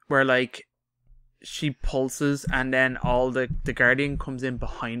where, like, she pulses and then all the Guardian comes in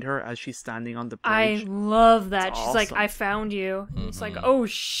behind her as she's standing on the bridge. I love that. It's She's awesome. like, "I found you." And it's like, Mm-hmm. "Oh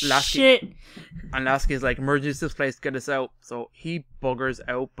shit." And Lasky's like, "Emergency place, get us out." So he buggers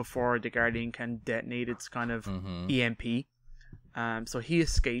out before the Guardian can detonate its kind of EMP. So he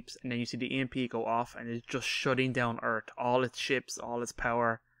escapes, and then you see the EMP go off, and it's just shutting down Earth. All its ships, all its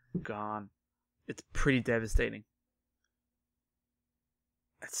power, gone. It's pretty devastating.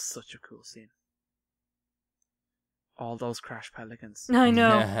 It's such a cool scene. All those crash pelicans. I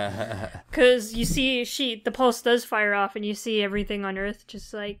know. Because you see, the pulse does fire off, and you see everything on Earth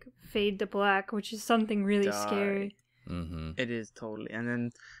just like fade to black, which is something really scary. Mm-hmm. It is totally. And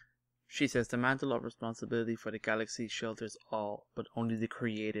then she says the mantle of responsibility for the galaxy shelters all, but only the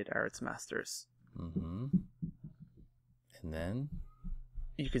created are its masters. Mm-hmm. And then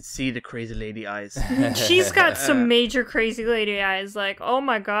you could see the crazy lady eyes. She's got some major crazy lady eyes. Like, oh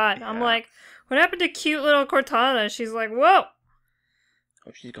my god. Yeah. I'm like, what happened to cute little Cortana? She's like, whoa.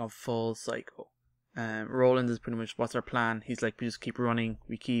 Oh, she's gone full psycho. Roland is pretty much, what's our plan? He's like, we just keep running.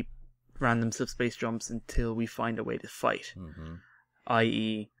 We keep random subspace jumps until we find a way to fight. Mm-hmm.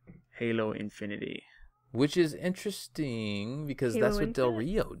 I.e. Halo Infinity. Which is interesting because that's what Del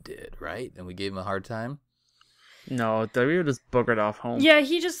Rio did, right? And we gave him a hard time. No, Del Rio just buggered off home. Yeah,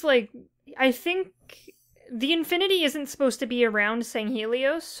 he just like, I think the Infinity isn't supposed to be around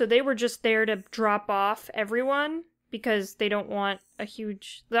Sanghelios, so they were just there to drop off everyone because they don't want the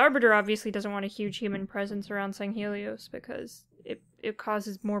Arbiter obviously doesn't want a huge human presence around Sanghelios because it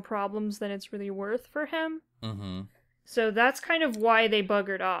causes more problems than it's really worth for him. Mm-hmm. So that's kind of why they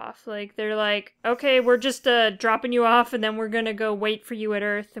buggered off. Like, they're like, okay, we're just dropping you off, and then we're gonna go wait for you at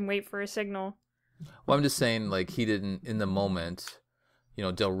Earth and wait for a signal. Well, I'm just saying, like, he didn't, in the moment,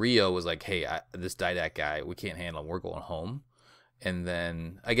 Del Rio was like, hey, this Didac guy, we can't handle him, we're going home. And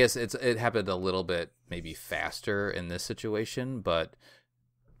then, I guess it happened a little bit maybe faster in this situation, but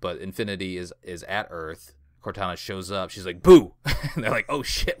Infinity is at Earth. Cortana shows up. She's like, boo! And they're like, oh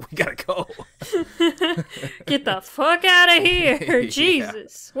shit, we gotta go. Get the fuck out of here.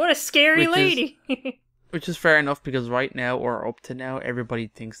 Jesus. Yeah. What a scary lady. Which is fair enough because right now, or up to now, everybody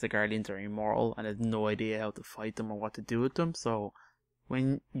thinks the Guardians are immoral and has no idea how to fight them or what to do with them. So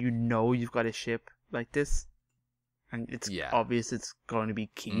when you've got a ship like this, and it's obvious it's going to be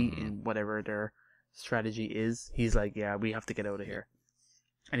key in whatever their strategy is, he's like, yeah, we have to get out of here.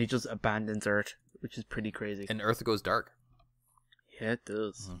 And he just abandons Earth, which is pretty crazy. And Earth goes dark. Yeah, it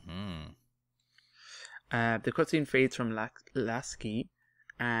does. Mm-hmm. The cutscene fades from Lasky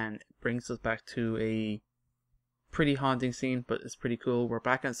and brings us back to a pretty haunting scene, but it's pretty cool. We're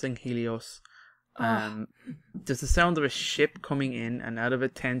back at Sanghelios. There's the sound of a ship coming in, and out of a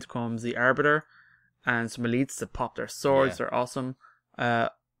tent comes the Arbiter and some elites that pop their swords. They're awesome.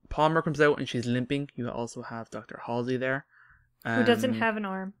 Palmer comes out and she's limping. You also have Dr. Halsey there. Who doesn't have an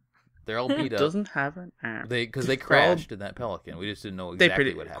arm. They're all beat up. Doesn't have an arm. Because they crashed in that Pelican. We just didn't know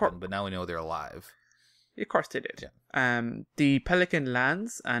exactly what happened, but now we know they're alive. Of course they did. Yeah. The Pelican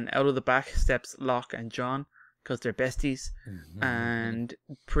lands, and out of the back steps Locke and John, because they're besties. Mm-hmm. And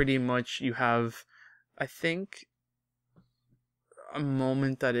pretty much you have, I think, a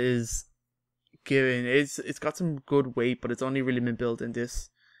moment that is given. It's got some good weight, but it's only really been built in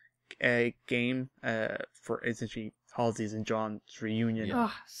this game for essentially Halsey's and John's reunion.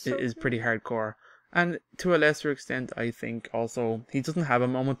 Is pretty hardcore. And to a lesser extent, I think also, he doesn't have a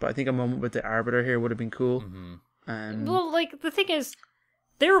moment, but I think a moment with the Arbiter here would have been cool. Mm-hmm. Well, like, the thing is,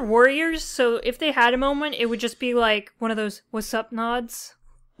 they're warriors, so if they had a moment, it would just be like one of those what's up nods.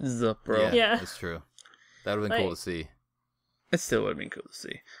 Zup, bro. Yeah. That's true. That would have been cool to see. It still would have been cool to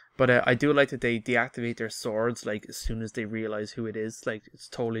see. But I do like that they deactivate their swords, like, as soon as they realize who it is. Like, it's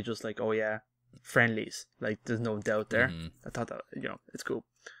totally just like, oh yeah, friendlies. Like, there's no doubt there. Mm-hmm. I thought that, it's cool.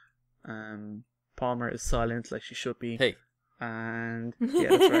 Palmer is silent like she should be. Hey. And yeah,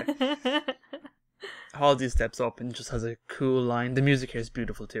 that's right. Halsey steps up and just has a cool line. The music here is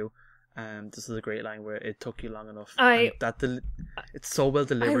beautiful too. This is a great line where it took you long enough. It's so well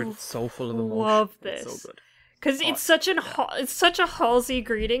delivered. It's so full of emotion. I love this. It's so good. Because it's such a Halsey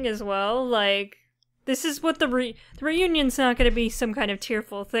greeting as well. Like, this is what the reunion's not going to be some kind of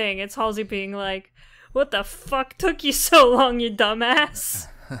tearful thing. It's Halsey being like, "What the fuck took you so long, you dumbass?"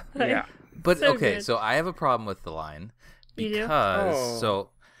 Like, yeah. But so okay, good. so I have a problem with the line because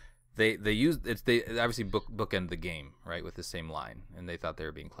they obviously bookend the game, right, with the same line, and they thought they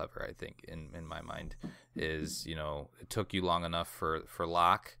were being clever. I think in my mind is it took you long enough for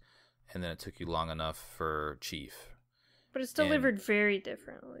Locke, and then it took you long enough for Chief. But it's delivered very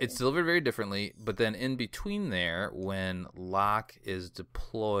differently. It's delivered very differently, but then in between there, when Locke is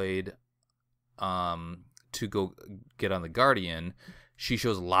deployed to go get on the Guardian, she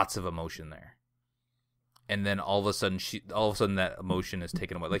shows lots of emotion there. And then all of a sudden that emotion is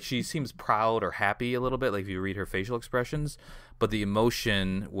taken away. Like, she seems proud or happy a little bit, like if you read her facial expressions, but the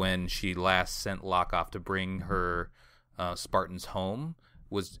emotion when she last sent Locke off to bring her Spartans home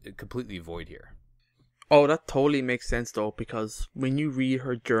was completely void here. Oh, that totally makes sense though, because when you read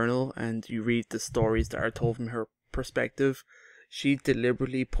her journal and you read the stories that are told from her perspective, she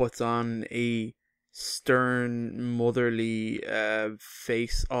deliberately puts on a stern, motherly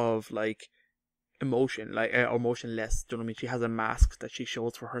face of like emotion, like emotionless. Do you know what I mean? She has a mask that she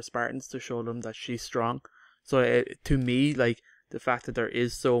shows for her Spartans to show them that she's strong. So to me, like the fact that there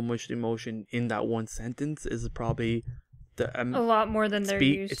is so much emotion in that one sentence is probably a lot more than they're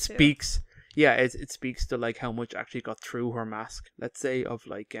used to. It speaks to like how much actually got through her mask. Let's say of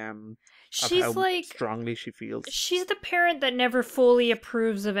like she's of how like strongly she feels. She's the parent that never fully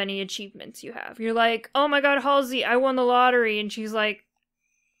approves of any achievements you have. You're like, oh my god, Halsey, I won the lottery, and she's like,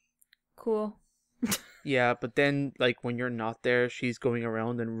 cool. Yeah, but then like when you're not there, she's going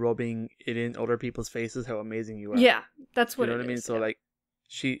around and rubbing it in other people's faces how amazing you are. Yeah, that's what you know what I mean. So like,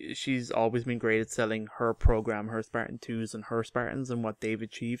 she's always been great at selling her program, her Spartan 2s and her Spartans and what they've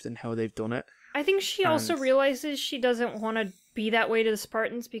achieved and how they've done it. I think she also realizes she doesn't want to be that way to the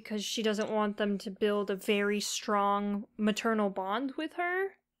Spartans because she doesn't want them to build a very strong maternal bond with her,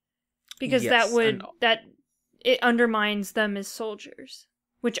 because it undermines them as soldiers.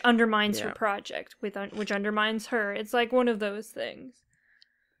 Which undermines her project, which undermines her. It's like one of those things.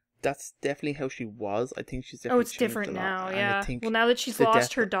 That's definitely how she was. I think she's definitely it's different now, lot. yeah. Well, now that she's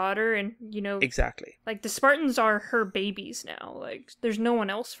lost her daughter and, Exactly. Like, the Spartans are her babies now. Like, there's no one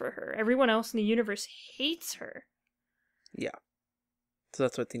else for her. Everyone else in the universe hates her. Yeah. So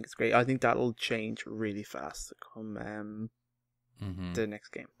that's what I think is great. I think that'll change really fast come the next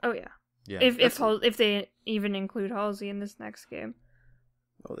game. Oh, yeah. If they even include Halsey in this next game.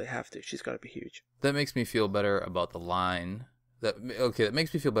 Oh, they have to. She's got to be huge. That makes me feel better about the line. That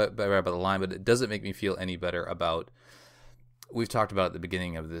makes me feel better about the line, but it doesn't make me feel any better about. We've talked about at the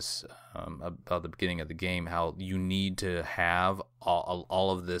beginning of this, about the beginning of the game, how you need to have all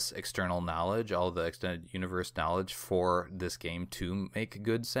of this external knowledge, all of the extended universe knowledge for this game to make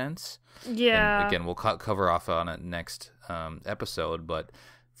good sense. Yeah. And again, we'll cover off on it next episode, but.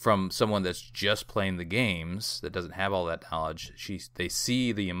 From someone that's just playing the games that doesn't have all that knowledge, they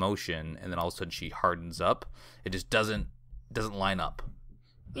see the emotion and then all of a sudden she hardens up. It just doesn't line up.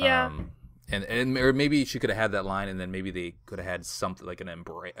 Yeah. Or maybe she could have had that line and then maybe they could have had something like an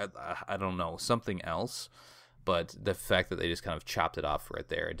embrace. I don't know, something else. But the fact that they just kind of chopped it off right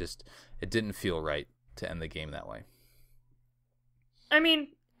there, it didn't feel right to end the game that way. I mean,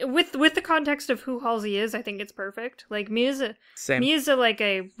 with the context of who Halsey is, I think it's perfect. Like, me as a like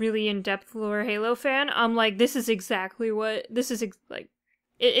a really in-depth lore Halo fan, I'm like, this is exactly what this is like.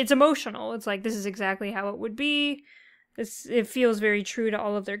 It's emotional. It's like, this is exactly how it would be. It feels very true to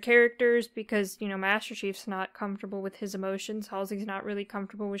all of their characters because, Master Chief's not comfortable with his emotions. Halsey's not really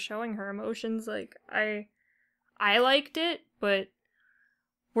comfortable with showing her emotions. Like, I liked it, but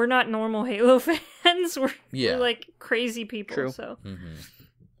we're not normal Halo fans. We're like crazy people. True. So. Mm-hmm.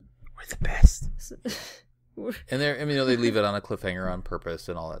 We're the best. And they leave it on a cliffhanger on purpose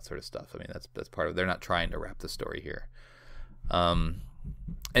and all that sort of stuff. I mean, that's part of it. They're not trying to wrap the story here.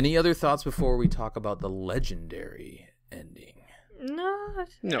 Any other thoughts before we talk about the legendary ending? No.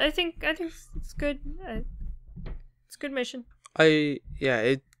 I think it's good. It's a good mission.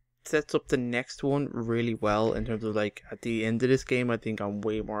 It sets up the next one really well in terms of like at the end of this game. I think I'm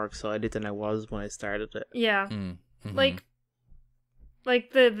way more excited than I was when I started it. Yeah. Mm-hmm.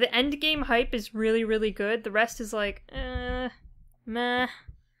 Like the end game hype is really, really good. The rest is like, meh.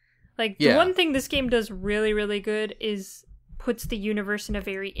 Like, the one thing this game does really, really good is puts the universe in a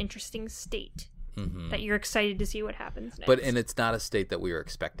very interesting state. Mm-hmm. That you're excited to see what happens next. And it's not a state that we were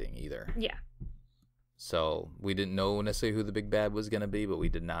expecting either. Yeah. So we didn't know necessarily who the big bad was going to be, but we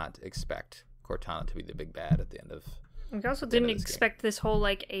did not expect Cortana to be the big bad at the end of. We also didn't expect this whole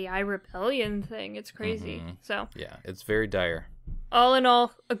like AI rebellion thing. It's crazy. Mm-hmm. So yeah, it's very dire. All in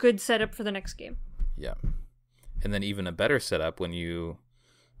all, a good setup for the next game. Yeah. And then even a better setup when you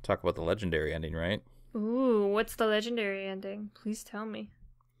talk about the legendary ending, right? Ooh, what's the legendary ending? Please tell me.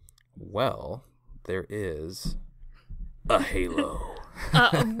 Well, there is a Halo.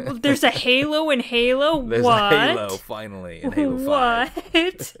 There's a Halo in Halo? There's a Halo, finally, in Halo 5.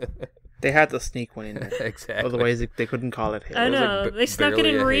 What? They had to sneak one in there. Exactly. Otherwise, they couldn't call it Halo. I know. They snuck it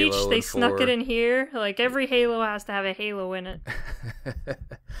in Reach. They snuck 4. it in here. Like, every Halo has to have a Halo in it.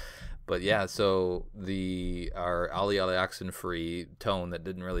 But yeah, so our Ali Ali Oxenfree tone that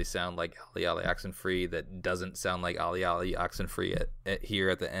didn't really sound like Ali Ali Oxenfree, that doesn't sound like Ali Ali Oxenfree here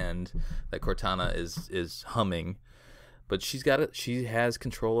at the end, that Cortana is humming. But she's got it. She has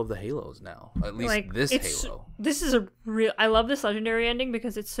control of the Halos now. At least like, this Halo. This is a real. I love this legendary ending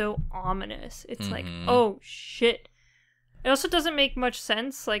because it's so ominous. It's like, oh shit, It also doesn't make much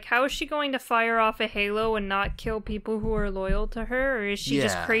sense. Like, how is she going to fire off a halo and not kill people who are loyal to her? Or is she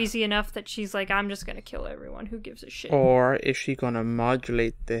just crazy enough that she's like, I'm just going to kill everyone? Who gives a shit? Or is she going to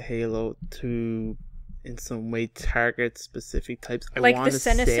modulate the halo to, in some way, target specific types? Like the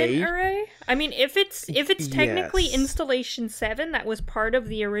senescent array? I mean, if it's technically Installation 7, that was part of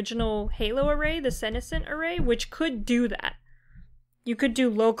the original halo array, the senescent array, which could do that. You could do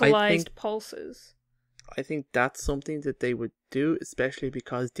localized pulses. I think that's something that they would do, especially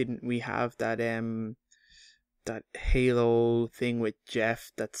because didn't we have that that Halo thing with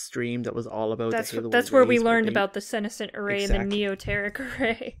Jeff, that stream that was all about the Halo That's where we learned about the senescent array and the neoteric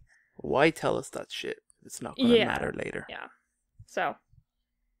array. Why tell us that shit? It's not going to matter later. Yeah. So.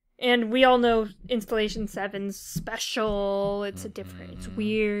 And we all know Installation 7's special. It's a different, it's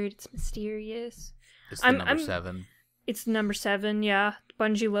weird, it's mysterious. It's the number 7. It's number 7, yeah.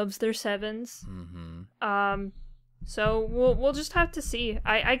 Bungie loves their 7s. So we'll just have to see.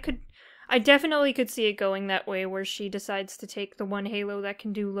 I definitely could see it going that way, where she decides to take the one Halo that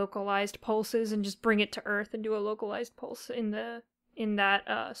can do localized pulses and just bring it to Earth and do a localized pulse in that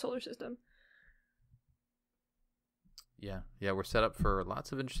solar system. Yeah, we're set up for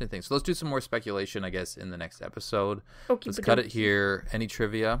lots of interesting things. So let's do some more speculation, I guess, in the next episode. Let's cut it here. Any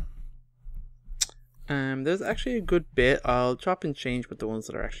trivia? There's actually a good bit. I'll chop and change with the ones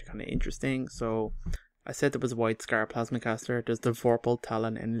that are actually kind of interesting. So, I said there was a White Scar Plasmacaster. There's the Vorpal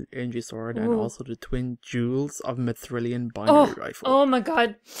Talon Energy Sword, and also the Twin Jewels of Mithrillian Binary Rifle. Oh my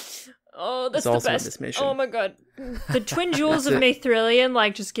god. Oh, that's the best. In this mission. Oh my god. The Twin Jewels of Mithrillian,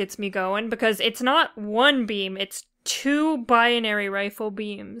 like, just gets me going, because it's not one beam, it's 2 binary rifle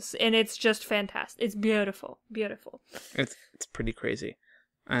beams, and it's just fantastic. It's beautiful. Beautiful. It's pretty crazy.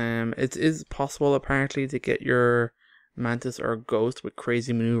 It is possible, apparently, to get your Mantis or Ghost with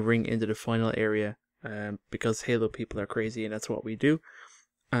crazy maneuvering into the final area, because Halo people are crazy, and that's what we do.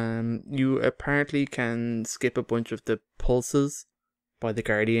 You apparently can skip a bunch of the pulses by the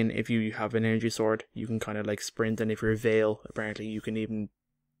Guardian. If you have an energy sword, you can kind of like sprint, and if you're Veil, apparently you can even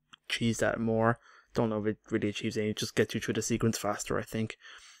cheese that more. Don't know if it really achieves anything, it just gets you through the sequence faster, I think.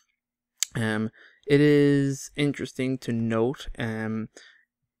 It is interesting to note,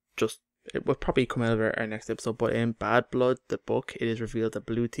 it will probably come out of our next episode, but in Bad Blood, the book, it is revealed that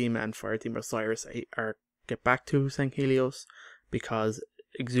Blue Team and Fire Team Osiris get back to St. Helios because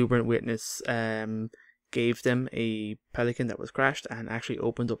Exuberant Witness gave them a Pelican that was crashed and actually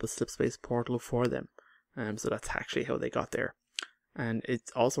opened up a slipspace portal for them. So that's actually how they got there. And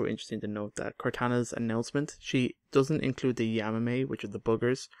it's also interesting to note that Cortana's announcement, she doesn't include the Yamame, which are the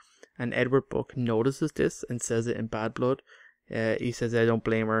buggers, and Edward Book notices this and says it in Bad Blood. He says, I don't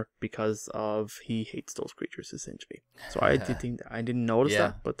blame her because he hates those creatures, essentially. So I didn't notice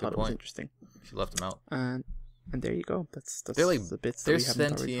that, but thought it was interesting. She left them out. And there you go. That's they're like, the bits that we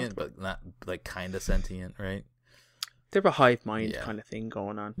haven't already sentient, talked about. but not like kind of sentient, right? They have a hive mind kind of thing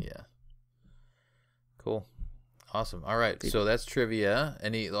going on. Yeah. Cool. Awesome. All right. So that's trivia.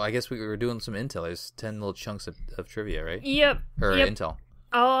 I guess we were doing some intel. There's 10 little chunks of trivia, right? Yep. Or intel.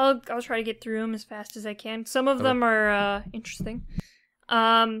 I'll try to get through them as fast as I can. Some of them are interesting.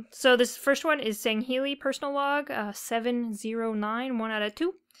 So this first one is Sangheli personal log 709, 1 out of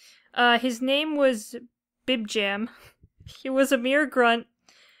 2. His name was Bibjam. He was a mere grunt,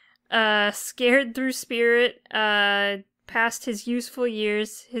 scared through spirit, past his useful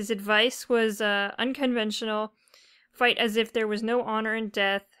years. His advice was unconventional. Fight as if there was no honor in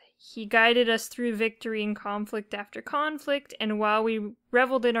death. He guided us through victory and conflict after conflict, and while we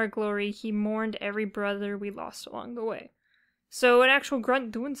reveled in our glory, he mourned every brother we lost along the way. So an actual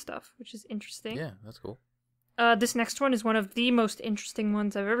grunt doing stuff, which is interesting. Yeah, that's cool. This next one is one of the most interesting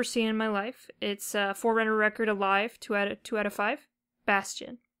ones I've ever seen in my life. It's Forerunner record alive, 2 out of 5.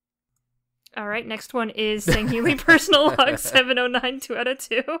 Bastion. Alright, next one is Sangheli personal log 709, 2 out of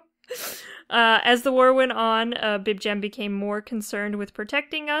 2. As the war went on, Bibjam became more concerned with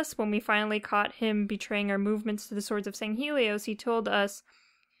protecting us. When we finally caught him betraying our movements to the Swords of Sanghelios, he told us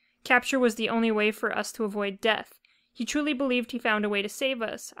capture was the only way for us to avoid death. He truly believed he found a way to save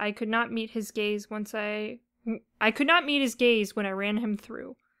us. I could not meet his gaze when I ran him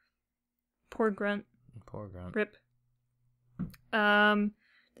through. Poor grunt. Poor grunt. Rip.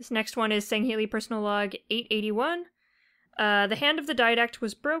 This next one is Sangheli personal log 881. The hand of the didact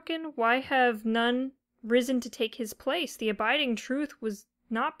was broken. Why have none risen to take his place? The abiding truth was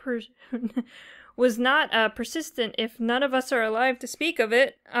not persistent if none of us are alive to speak of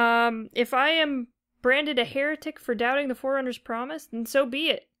it. If I am branded a heretic for doubting the Forerunner's promise, then so be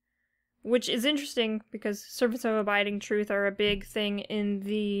it. Which is interesting because servants of abiding truth are a big thing in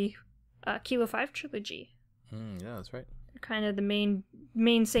the Kilo 5 trilogy. Yeah, that's right. kind of the main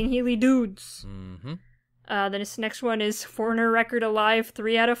Sangheili dudes. Mm-hmm. Then this next one is Foreigner record alive,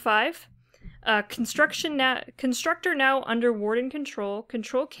 3 out of 5. Constructor now under warden control.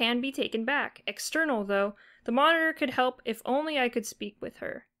 Control can be taken back. External, though. The monitor could help if only I could speak with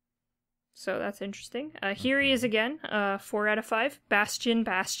her. So that's interesting. Here he is again. 4 out of 5. Bastion.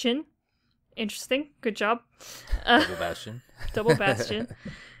 Interesting. Good job. Double Bastion. Double Bastion.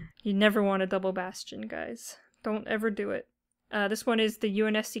 You never want a double Bastion, guys. Don't ever do it. This one is the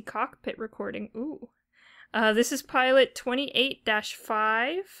UNSC cockpit recording. Ooh. This is pilot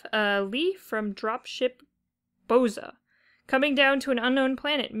 28-5, Lee from dropship Boza. Coming down to an unknown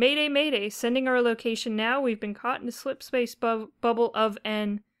planet. Mayday, mayday. Sending our location now. We've been caught in a slip space bubble of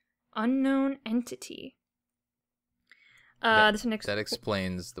an unknown entity. This next... That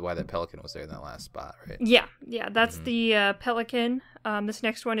explains why that pelican was there in that last spot, right? Yeah, that's the pelican. This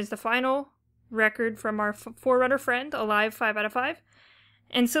next one is the final record from our Forerunner friend, alive, 5 out of 5.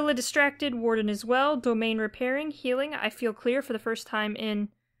 Ancilla distracted, warden as well, domain repairing, healing, I feel clear for the first time in...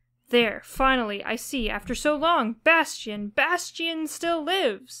 There, finally, I see, after so long, Bastion still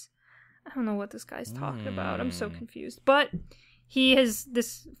lives! I don't know what this guy's talking about, I'm so confused. But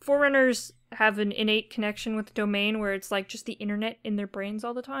this Forerunners have an innate connection with the domain where it's like just the internet in their brains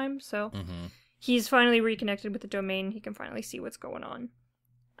all the time, so he's finally reconnected with the domain, he can finally see what's going on.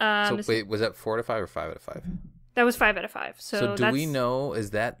 Wait, was that 4 out of 5 or 5 out of 5? That was 5 out of 5. So do we know,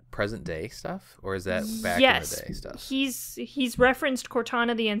 is that present day stuff? Or is that back in the day stuff? He's referenced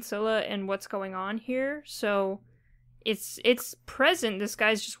Cortana the Ancilla and what's going on here. So it's present. This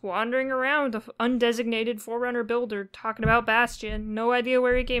guy's just wandering around, an undesignated Forerunner builder, talking about Bastion. No idea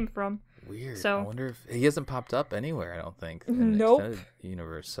where he came from. Weird. So, I wonder if he hasn't popped up anywhere, I don't think, in the extended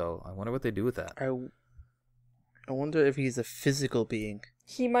universe. So I wonder what they do with that. I wonder if he's a physical being.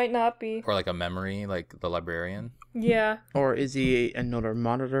 He might not be. Or like a memory, like the librarian. Yeah. Or is he another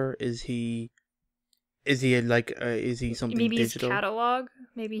monitor? Is he something maybe digital? His catalog?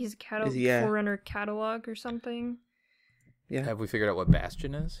 Maybe he's a Forerunner catalog or something. Yeah. Have we figured out what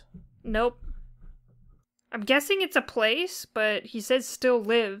Bastion is? Nope. I'm guessing it's a place, but he says still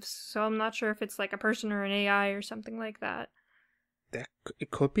lives, so I'm not sure if it's like a person or an AI or something like that.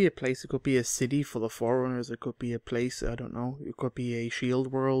 It could be a place, it could be a city full of Forerunners, it could be a place, I don't know, it could be a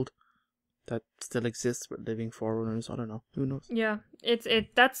shield world that still exists with living Forerunners, I don't know, who knows? Yeah,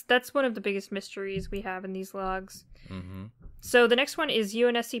 that's one of the biggest mysteries we have in these logs. Mm-hmm. So the next one is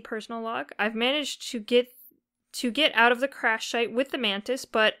UNSC personal log. I've managed to get out of the crash site with the Mantis,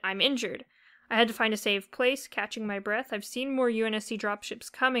 but I'm injured. I had to find a safe place, catching my breath. I've seen more UNSC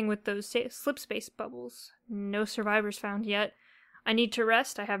dropships coming with those slip space bubbles. No survivors found yet. I need to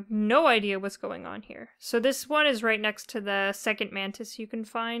rest. I have no idea what's going on here. So this one is right next to the second Mantis you can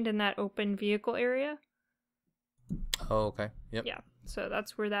find in that open vehicle area. Oh, okay. Yep. Yeah, so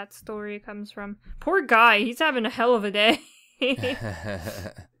that's where that story comes from. Poor guy, he's having a hell of a day.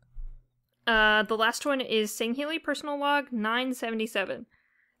 The last one is Sangheili personal log 977.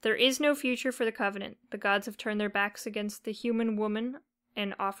 There is no future for the Covenant. The gods have turned their backs against the human woman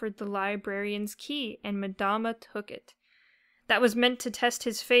and offered the librarian's key, and Madama took it. That was meant to test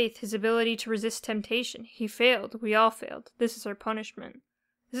his faith, his ability to resist temptation. He failed. We all failed. This is our punishment.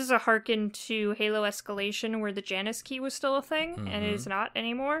 This is a harken to Halo Escalation, where the Janus key was still a thing, and it is not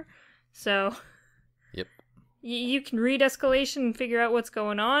anymore. So, yep. You can read Escalation and figure out what's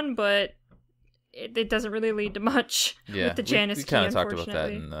going on, but it doesn't really lead to much with the Janus key, we kind of talked about that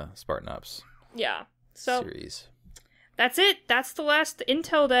unfortunately. in the Spartan Ops series. That's it. That's the last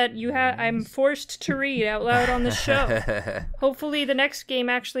intel that I'm forced to read out loud on the show. Hopefully the next game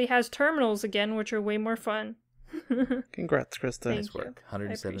actually has terminals again, which are way more fun. Congrats, Krysta. Nice work.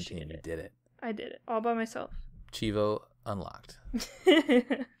 117. You did it. I did it. All by myself. Chivo unlocked.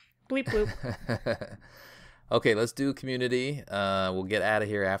 Bleep bloop. Okay, let's do community. We'll get out of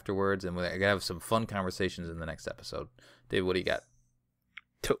here afterwards, and we're going to have some fun conversations in the next episode. Dave, what do you got?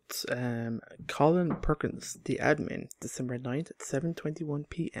 Totes. Colin Perkins, the admin, December 9th at 7:21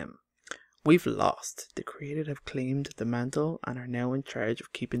 p.m. We've lost. The created have claimed the mantle and are now in charge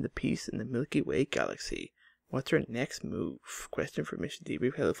of keeping the peace in the Milky Way galaxy. What's our next move? Question for Mission D.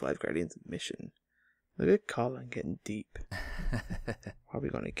 We've held 5 Guardians of Mission. Look at Colin getting deep. What are we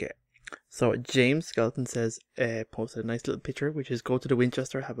going to get? So James Skelton says, posted a nice little picture, which is go to the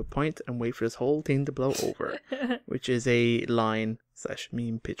Winchester, have a pint, and wait for this whole thing to blow over. Which is a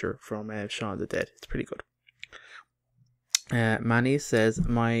line/meme picture from Shaun of the Dead. It's pretty good. Manny says,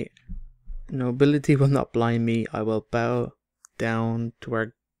 my nobility will not blind me. I will bow down to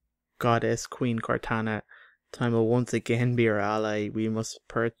our goddess Queen Cortana. Time will once again be our ally. We must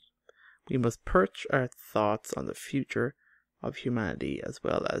perch our thoughts on the future. of humanity, as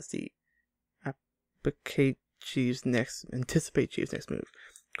well as the anticipate Chief's next move.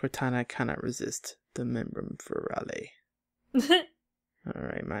 Cortana cannot resist the membrum virale.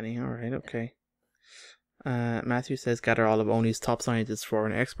 Alright, Manny. Alright, okay. Matthew says gather all of Oni's top scientists,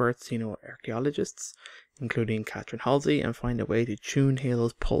 foreign experts, archaeologists, including Catherine Halsey, and find a way to tune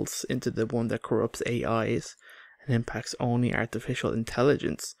Halo's pulse into the one that corrupts AIs and impacts Oni artificial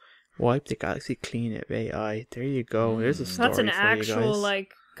intelligence. Wipe the galaxy clean of AI. There you go. There's a story. That's an for actual, you guys.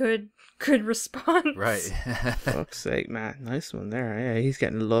 good response. Right. Fuck's sake, man. Nice one there. Yeah, he's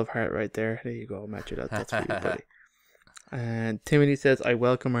getting a love heart right there. There you go, Matthew. That's for you, buddy. And Timothy says, I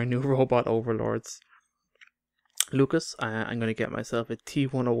welcome our new robot overlords. Lucas, I'm going to get myself a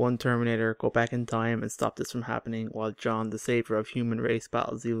T-101 Terminator, go back in time and stop this from happening while John, the savior of human race,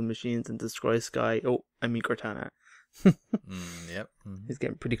 battles evil machines and destroys Sky. Oh, I mean Cortana. Yep. Mm-hmm. He's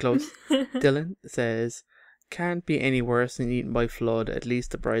getting pretty close. Dylan says, can't be any worse than eaten by flood. At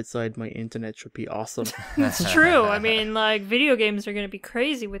least the bright side, my internet should be awesome. It's true. I mean, video games are going to be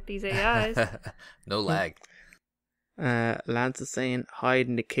crazy with these AIs. No lag. Lance is saying, hide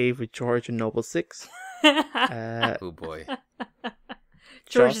in the cave with George and Noble 6. Oh boy.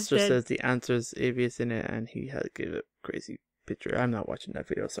 George Josh is just dead. says the answer's obvious in it, and he had to give a crazy picture. I'm not watching that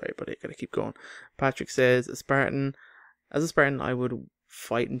video, sorry, but I gotta keep going. Patrick says, as a Spartan, I would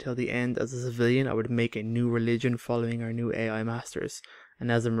fight until the end. As a civilian, I would make a new religion following our new AI masters.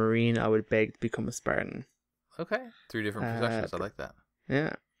 And as a Marine, I would beg to become a Spartan. Okay. 3 different professions. I like that.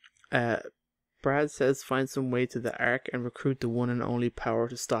 Yeah. Brad says, find some way to the Ark and recruit the one and only power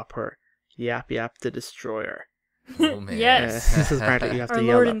to stop her. Yap Yap the Destroyer. Oh man. Yes. This is the part that you have Our to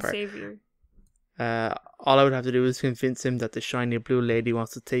yell Lord that and part. Savior. All I would have to do is convince him that the shiny blue lady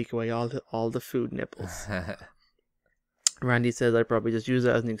wants to take away all the food nipples. Randy says I'd probably just use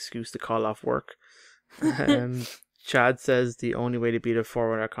it as an excuse to call off work. Chad says the only way to beat a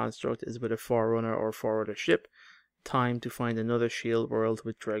Forerunner construct is with a Forerunner or Forerunner ship. Time to find another shield world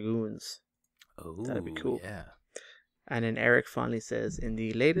with dragoons. Oh, that'd be cool. Yeah. And then Eric finally says, in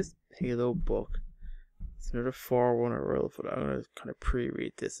the latest Halo book, it's another Forerunner world, but I'm going to kind of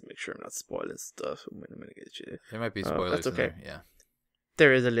pre-read this and make sure I'm not spoiling stuff. I'm going to get you. There might be spoilers that's okay. in there, yeah.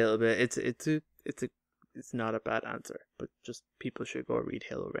 There is a little bit. It's not a bad answer, but just people should go read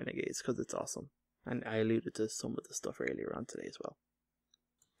Halo Renegades because it's awesome. And I alluded to some of the stuff earlier on today as well.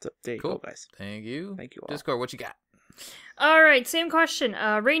 So there you go, guys. Thank you. Thank you all. Discord, what you got? All right, same question.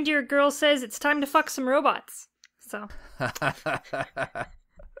 Reindeer Girl says it's time to fuck some robots. So,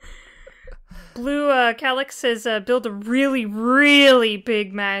 Blue Calyx says build a really, really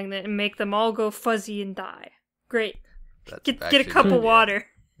big magnet and make them all go fuzzy and die. Great. Get a cup of water.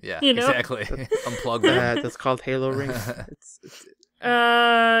 Yeah, you know? Exactly. Unplug them. That's called Halo Ring.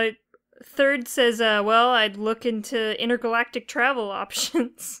 Third says, well, I'd look into intergalactic travel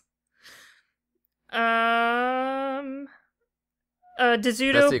options.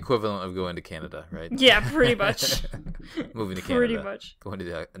 Dezudo. That's the equivalent of going to Canada, right? Yeah, pretty much. Moving to Canada. Pretty much. Going to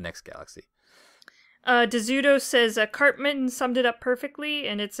the next galaxy. Dezudo says Cartman summed it up perfectly,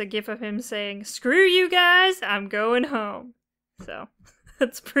 and it's a gif of him saying, "Screw you guys, I'm going home." So,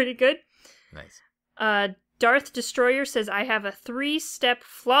 that's pretty good. Nice. Darth Destroyer says, I have a 3-step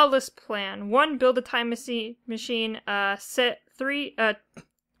flawless plan. 1, build a time machine. 1,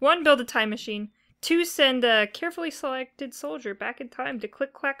 build a time machine. 2, send a carefully selected soldier back in time to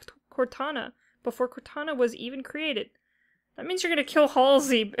click-clack Cortana before Cortana was even created. That means you're going to kill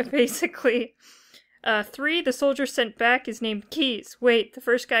Halsey, basically. 3, the soldier sent back is named Keys. Wait, the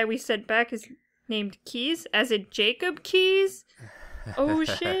first guy we sent back is named Keys? As in Jacob Keys? Oh,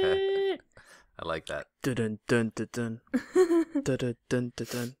 shit. I like that. Dun dun dun dun dun dun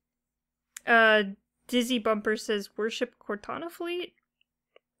dun dun. Dizzy Bumper says worship Cortana fleet.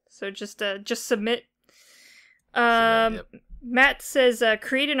 So just submit. Yep. Matt says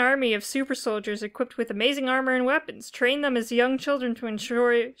create an army of super soldiers equipped with amazing armor and weapons. Train them as young children to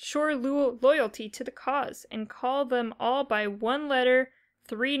ensure loyalty to the cause, and call them all by 1 letter,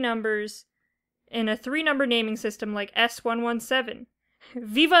 3 numbers, in a 3-number naming system like S117.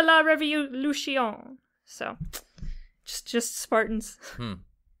 Viva la Revolution! So, just Spartans.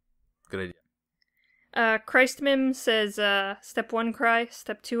 Good idea. Christmim says, step 1, cry.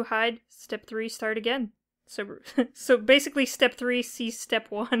 Step 2, hide. Step 3, start again. So basically step 3, see step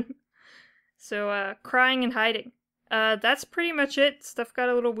 1. So, crying and hiding. That's pretty much it. Stuff got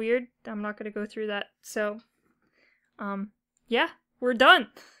a little weird. I'm not gonna go through that. So, yeah, we're done.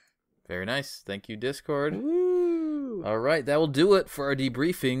 Very nice. Thank you, Discord. Woo. All right, that will do it for our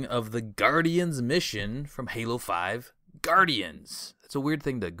debriefing of the Guardians mission from Halo 5. Guardians. That's a weird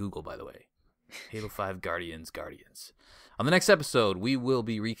thing to Google, by the way. Halo 5 Guardians. On the next episode, we will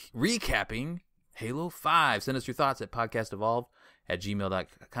be recapping Halo 5. Send us your thoughts at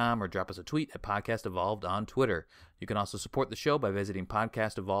podcastevolved@gmail.com or drop us a tweet at podcastevolved on Twitter. You can also support the show by visiting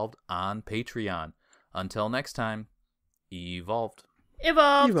Podcast Evolved on Patreon. Until next time, evolved.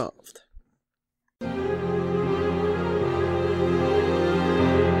 Evolved. Evolved.